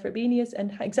by Frobenius,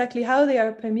 and exactly how they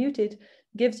are permuted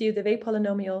gives you the wave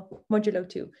polynomial modulo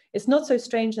 2. It's not so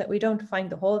strange that we don't find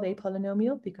the whole wave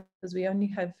polynomial because we only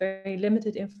have very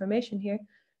limited information here,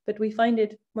 but we find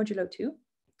it modulo 2.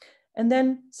 And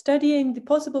then studying the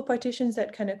possible partitions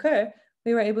that can occur,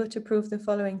 we were able to prove the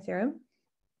following theorem,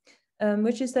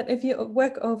 which is that if you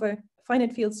work over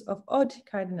finite fields of odd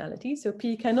cardinality, so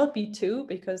P cannot be 2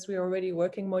 because we're already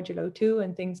working modulo 2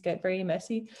 and things get very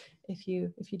messy if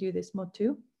you do this mod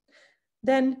 2.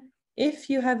 Then if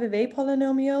you have a wave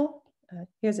polynomial,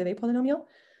 here's a wave polynomial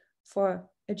for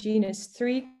a genus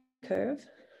 3 curve.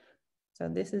 So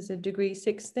this is a degree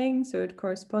 6 thing, so it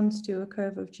corresponds to a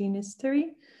curve of genus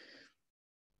 3.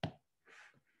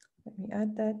 Let me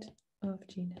add that, of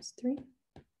genus 3.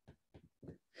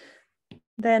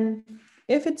 Then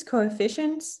if its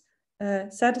coefficients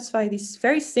satisfy these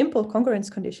very simple congruence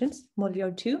conditions,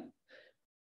 modulo 2,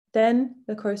 then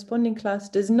the corresponding class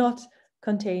does not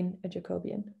contain a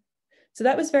Jacobian. So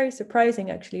that was very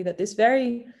surprising, actually, that this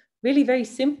really very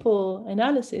simple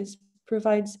analysis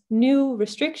provides new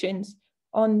restrictions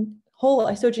on whole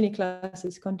isogeny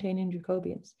classes containing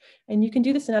Jacobians. And you can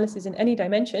do this analysis in any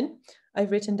dimension.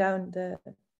 I've written down the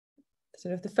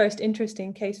sort of the first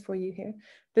interesting case for you here,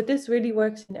 but this really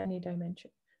works in any dimension.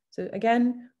 So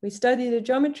again, we study the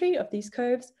geometry of these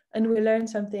curves and we learn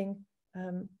something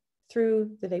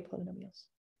through the wave polynomials.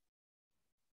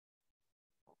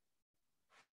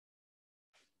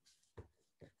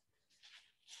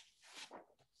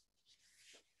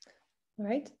 All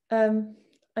right.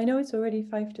 I know it's already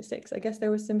 5 to 6. I guess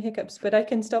there was some hiccups, but I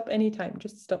can stop anytime.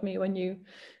 Just stop me when you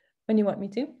want me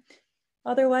to.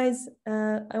 Otherwise,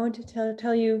 I want to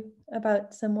tell you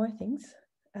about some more things.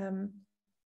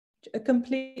 A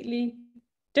completely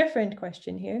different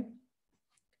question here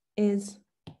is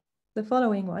the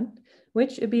following one: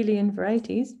 which abelian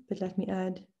varieties, but let me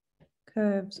add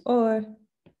curves or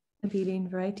abelian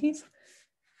varieties,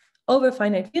 over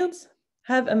finite fields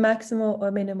have a maximal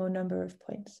or minimal number of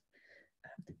points?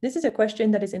 This is a question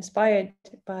that is inspired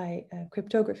by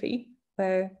cryptography,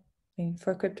 where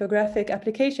for cryptographic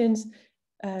applications,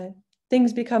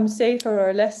 things become safer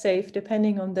or less safe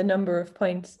depending on the number of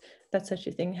points that such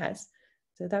a thing has.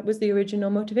 So that was the original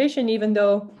motivation, even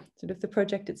though sort of the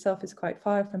project itself is quite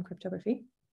far from cryptography.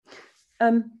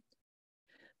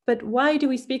 But why do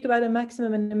we speak about a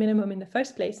maximum and a minimum in the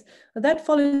first place? Well, that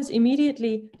follows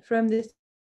immediately from this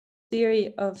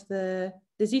theory of the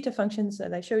zeta functions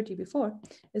that I showed you before,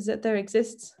 is that there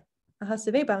exists a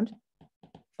Hasse-Weil bound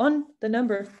on the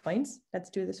number of points. Let's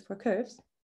do this for curves.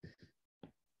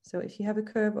 So if you have a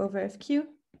curve over FQ,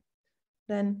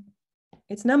 then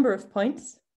its number of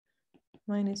points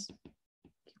minus Q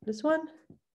plus 1,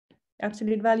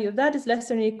 absolute value of that is less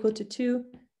than or equal to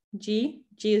 2G,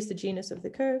 G is the genus of the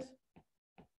curve,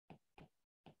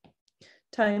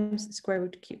 times the square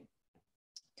root Q.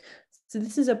 So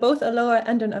this is both a lower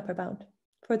and an upper bound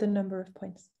for the number of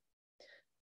points.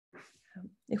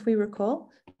 If we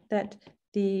recall that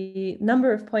the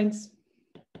number of points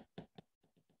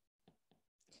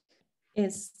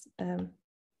is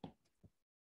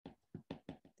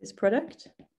this product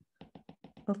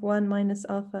of 1 minus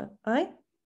alpha I,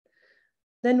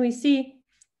 then we see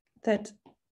that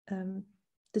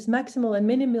this maximal and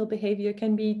minimal behavior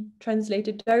can be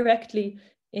translated directly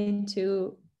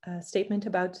into a statement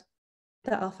about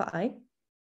the alpha I.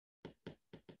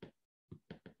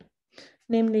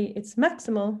 Namely, it's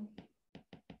maximal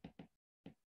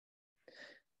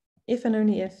if and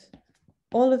only if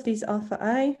all of these alpha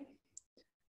I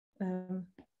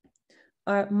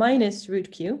are minus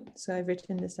root Q. So I've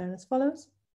written this down as follows.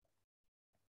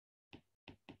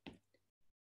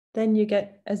 then you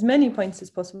get as many points as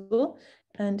possible,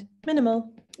 and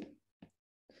minimal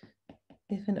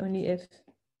if and only if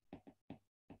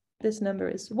this number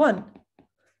is 1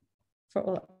 for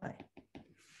all I.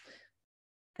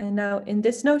 And now in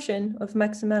this notion of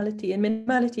maximality and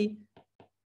minimality,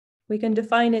 we can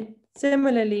define it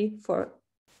similarly for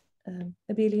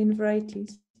abelian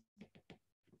varieties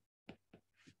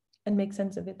and make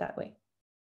sense of it that way.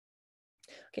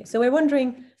 Okay, so we're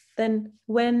wondering then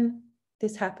when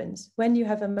this happens, when you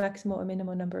have a maximal or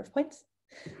minimal number of points.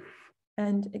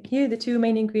 And here the two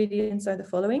main ingredients are the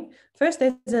following. First,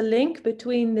 there's a link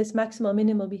between this maximal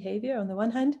minimal behavior on the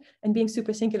one hand and being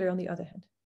super singular on the other hand.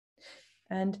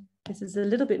 And this is a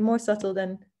little bit more subtle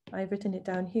than I've written it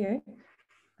down here.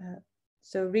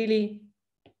 So really,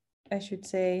 I should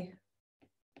say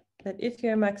that if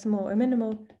you're maximal or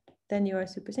minimal, then you are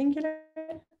super singular.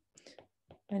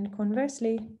 And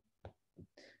conversely,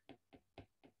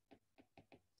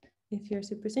 if you're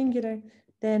super singular,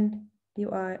 then you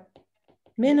are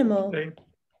minimal.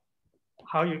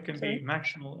 How you can be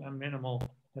maximal and minimal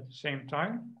at the same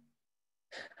time?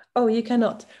 Oh, you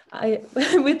cannot.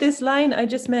 With this line, I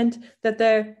just meant that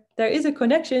there is a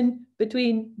connection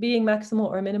between being maximal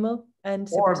or minimal and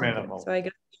super singular. Minimal. So I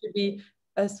guess it should be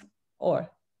as or,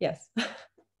 yes.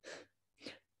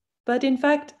 But in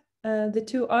fact, the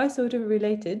two are sort of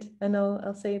related, and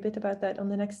I'll say a bit about that on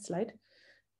the next slide.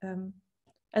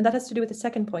 And that has to do with the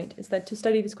second point, is that to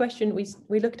study this question,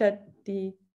 we looked at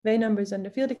the Weil numbers under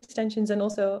field extensions and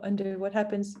also under what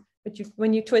happens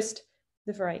when you twist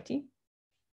the variety.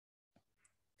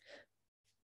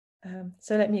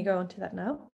 So let me go on to that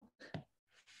now.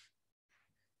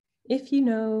 If you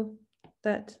know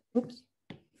that, oops,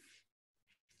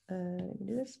 let me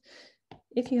do this.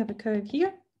 If you have a curve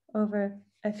here over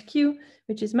FQ,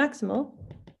 which is maximal,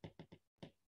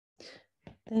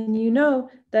 then you know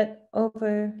that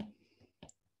over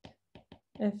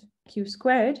FQ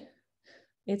squared,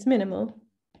 it's minimal.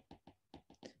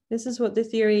 This is what the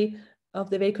theory of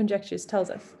the Weil conjectures tells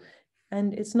us.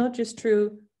 And it's not just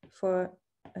true for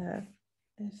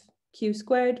FQ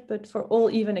squared, but for all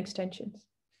even extensions.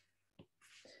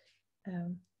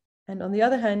 And on the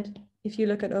other hand, if you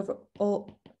look at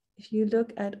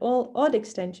all odd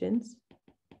extensions,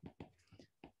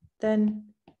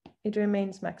 then it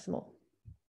remains maximal.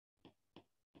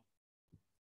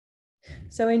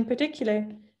 So in particular,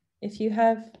 if you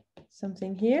have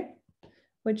something here,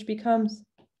 which becomes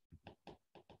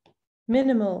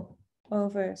minimal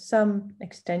over some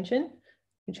extension,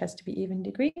 which has to be even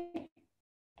degree,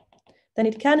 then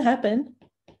it can happen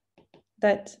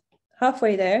that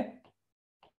halfway there,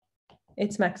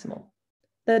 it's maximal.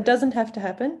 That doesn't have to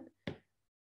happen,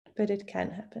 but it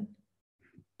can happen.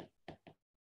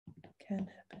 Can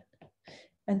happen.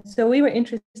 And so we were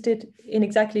interested in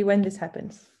exactly when this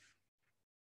happens.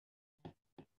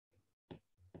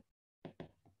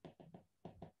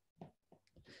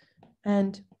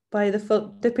 And by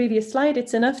the previous slide,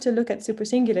 it's enough to look at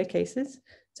supersingular cases.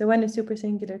 So when a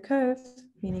supersingular curve,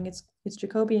 meaning its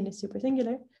Jacobian is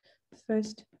supersingular,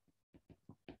 first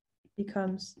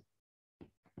becomes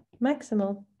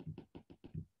maximal.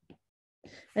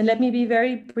 And let me be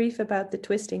very brief about the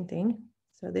twisting thing.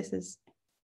 So this is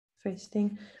first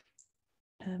thing.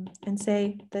 And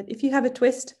say that if you have a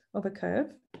twist of a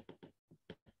curve,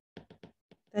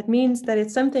 that means that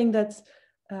it's something that's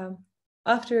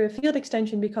after a field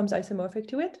extension becomes isomorphic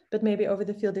to it, but maybe over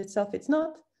the field itself it's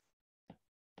not.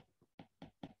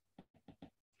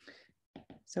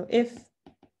 So if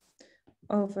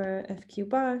over FQ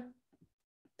bar,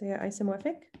 they are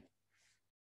isomorphic,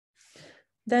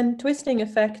 then twisting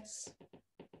affects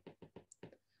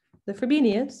the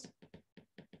Frobenius.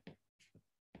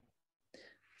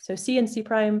 So C and C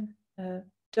prime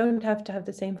don't have to have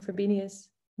the same Frobenius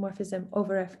morphism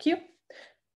over FQ.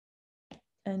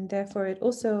 And therefore it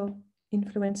also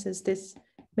influences this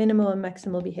minimal and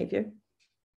maximal behavior.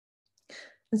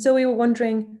 And so we were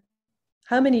wondering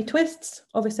how many twists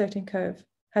of a certain curve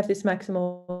have this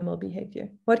maximal behavior?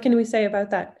 What can we say about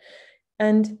that?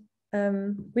 And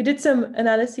we did some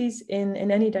analyses in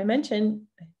any dimension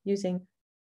using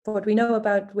what we know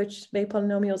about which Weil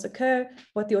polynomials occur,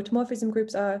 what the automorphism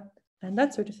groups are, and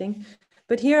that sort of thing.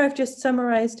 But here I've just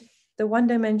summarized the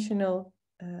one-dimensional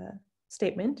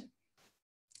statement.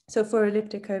 So for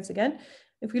elliptic curves again,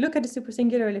 if we look at a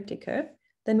supersingular elliptic curve,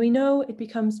 then we know it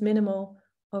becomes minimal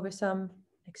over some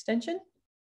extension.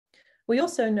 We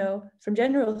also know from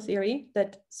general theory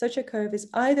that such a curve is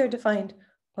either defined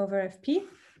over FP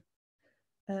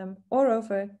or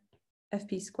over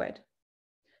FP squared.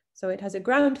 So it has a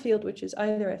ground field, which is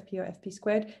either FP or FP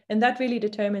squared, and that really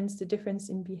determines the difference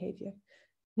in behavior.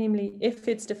 namely if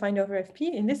it's defined over FP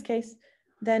in this case,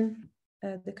 then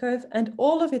the curve and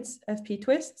all of its FP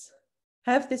twists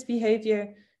have this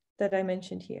behavior that I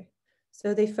mentioned here.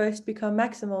 So they first become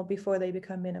maximal before they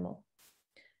become minimal.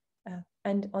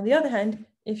 And on the other hand,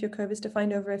 if your curve is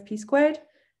defined over FP squared,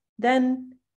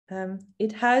 then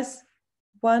it has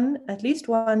at least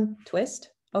one twist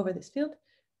over this field,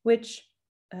 which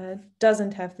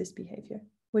doesn't have this behavior,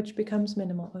 which becomes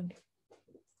minimal only.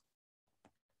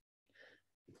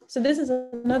 So this is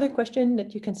another question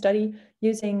that you can study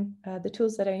using the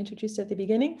tools that I introduced at the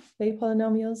beginning, Lie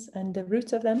polynomials and the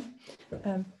roots of them,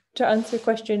 to answer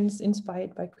questions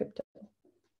inspired by crypto.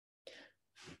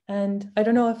 And I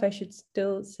don't know if I should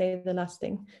still say the last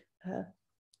thing.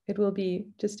 It will be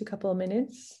just a couple of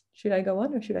minutes. Should I go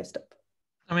on or should I stop?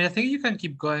 I mean, I think you can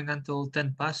keep going until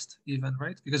 10 past even,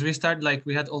 right? Because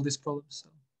we had all these problems. So.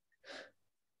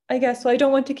 I guess so. I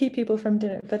don't want to keep people from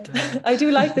dinner, but I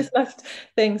do like this last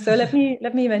thing. So let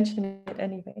me mention it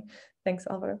anyway. Thanks,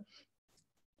 Alvaro.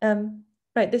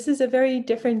 Right, this is a very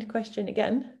different question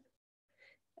again.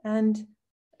 And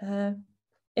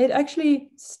it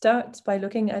actually starts by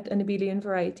looking at an abelian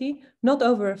variety, not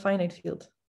over a finite field,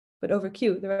 but over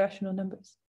Q, the rational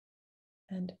numbers.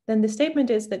 And then the statement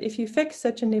is that if you fix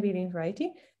such an abelian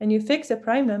variety and you fix a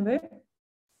prime number,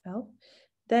 L,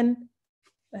 then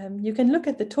you can look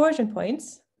at the torsion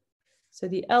points, so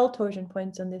the L torsion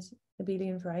points on this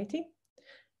abelian variety,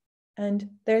 and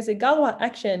there's a Galois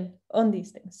action on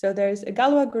these things. So there's a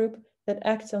Galois group that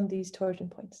acts on these torsion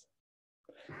points.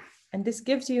 And this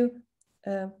gives you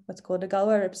what's called a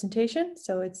Galois representation.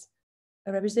 So it's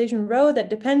a representation rho that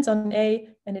depends on A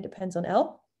and it depends on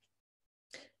L.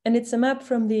 And it's a map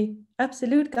from the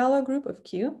absolute Galois group of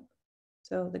Q,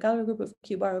 so the Galois group of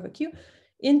Q bar over Q,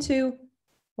 into,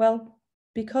 well,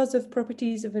 because of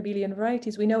properties of abelian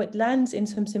varieties, we know it lands in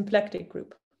some symplectic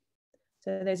group.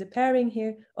 So there's a pairing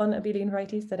here on abelian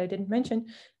varieties that I didn't mention,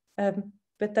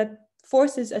 but that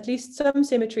forces at least some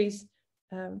symmetries.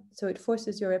 So it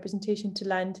forces your representation to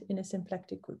land in a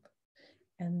symplectic group.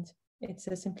 And it's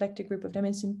a symplectic group of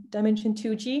dimension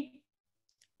 2G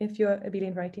if your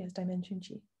abelian variety has dimension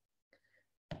G.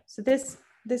 So this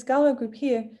Galois group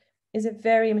here is a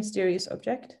very mysterious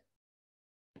object.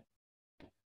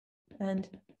 And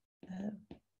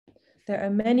there are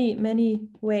many, many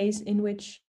ways in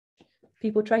which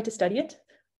people try to study it.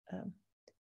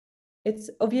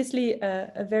 It's obviously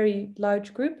a very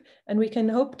large group, and we can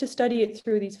hope to study it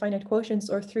through these finite quotients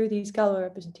or through these Galois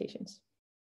representations.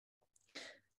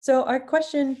 So our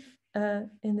question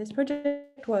in this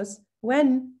project was,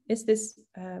 when is this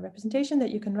representation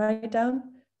that you can write down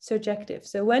surjective?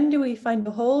 So when do we find the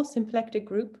whole symplectic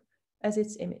group as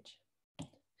its image?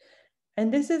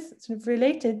 And this is sort of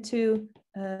related to,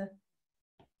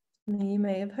 you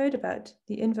may have heard about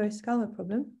the inverse Galois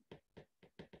problem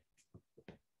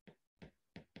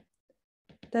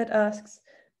that asks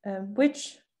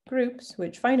which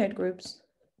finite groups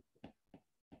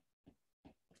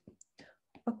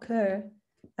occur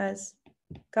as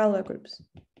Galois groups.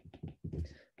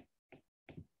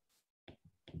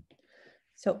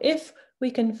 So if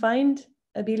we can find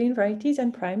abelian varieties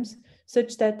and primes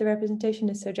such that the representation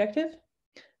is surjective,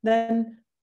 then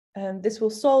this will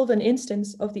solve an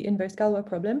instance of the inverse Galois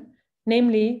problem.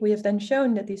 Namely, we have then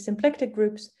shown that these symplectic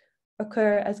groups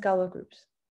occur as Galois groups.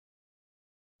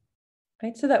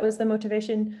 Right, so that was the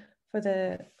motivation for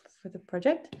the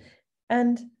project.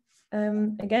 And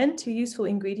again, two useful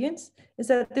ingredients is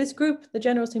that this group, the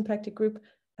general symplectic group,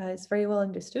 is very well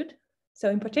understood. So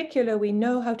in particular, we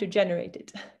know how to generate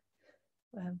it.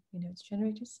 We know its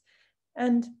generators.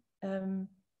 And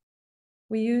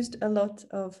we used a lot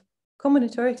of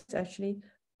combinatorics, actually,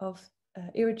 of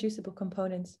irreducible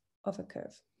components of a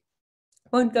curve.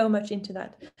 Won't go much into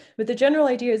that. But the general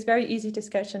idea is very easy to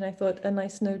sketch, and I thought a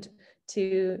nice note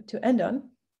to end on.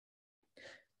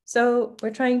 So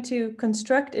we're trying to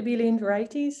construct abelian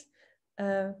varieties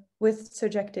with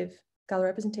surjective Galois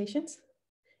representations.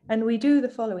 And we do the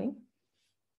following.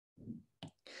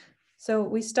 So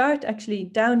we start actually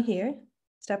down here,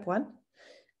 step one,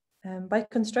 by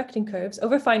constructing curves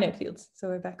over finite fields. So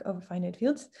we're back over finite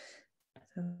fields.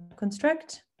 So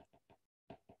construct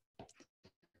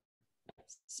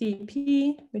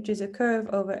CP, which is a curve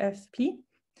over FP.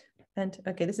 And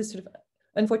okay, this is sort of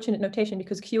unfortunate notation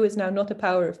because Q is now not a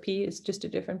power of P, it's just a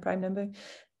different prime number.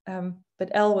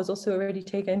 But L was also already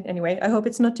taken. Anyway, I hope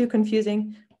it's not too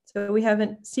confusing. So we have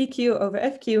an CQ over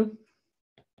FQ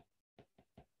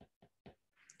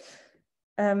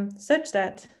such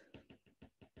that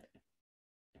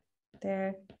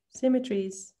their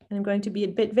symmetries, and I'm going to be a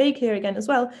bit vague here again as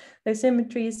well, their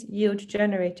symmetries yield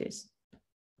generators.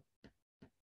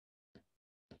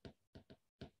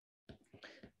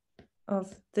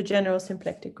 of the general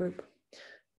symplectic group.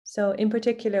 So in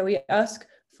particular, we ask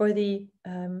for the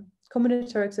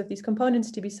combinatorics of these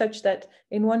components to be such that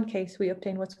in one case we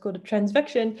obtain what's called a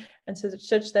transvection, and so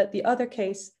such that the other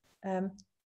case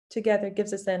together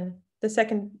gives us then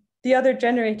the other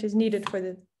generators needed for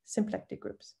the symplectic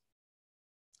group.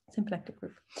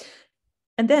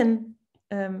 And then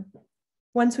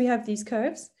once we have these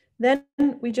curves, then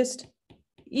we just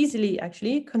easily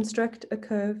actually construct a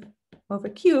curve over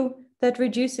Q that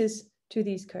reduces to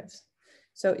these curves.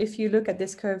 So if you look at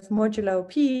this curve modulo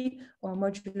P or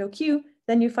modulo Q,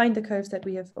 then you find the curves that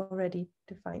we have already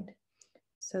defined.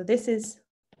 So this is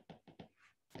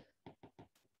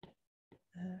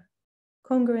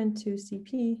congruent to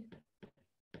CP,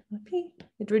 P.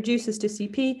 It reduces to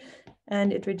CP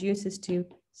and it reduces to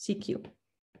CQ.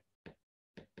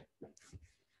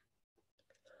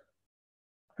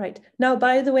 Right, now,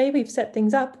 by the way, we've set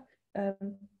things up.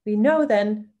 We know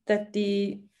then that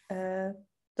the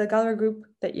Galois group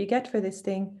that you get for this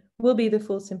thing will be the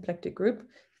full symplectic group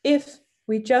if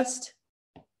we just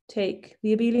take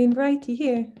the abelian variety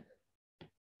here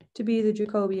to be the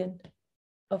Jacobian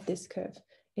of this curve.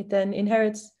 It then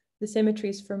inherits the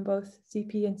symmetries from both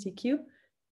CP and CQ,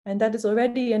 and that is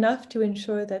already enough to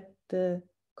ensure that the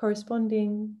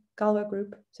corresponding Galois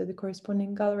group, so the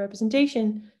corresponding Galois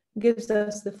representation, gives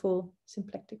us the full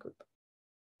symplectic group.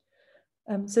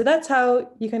 So that's how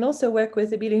you can also work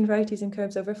with abelian varieties and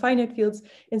curves over finite fields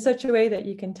in such a way that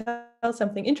you can tell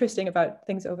something interesting about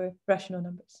things over rational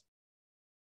numbers.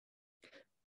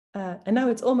 And now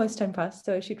it's almost 10 past,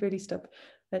 so I should really stop.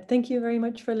 But thank you very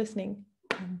much for listening.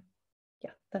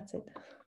 Yeah, that's it.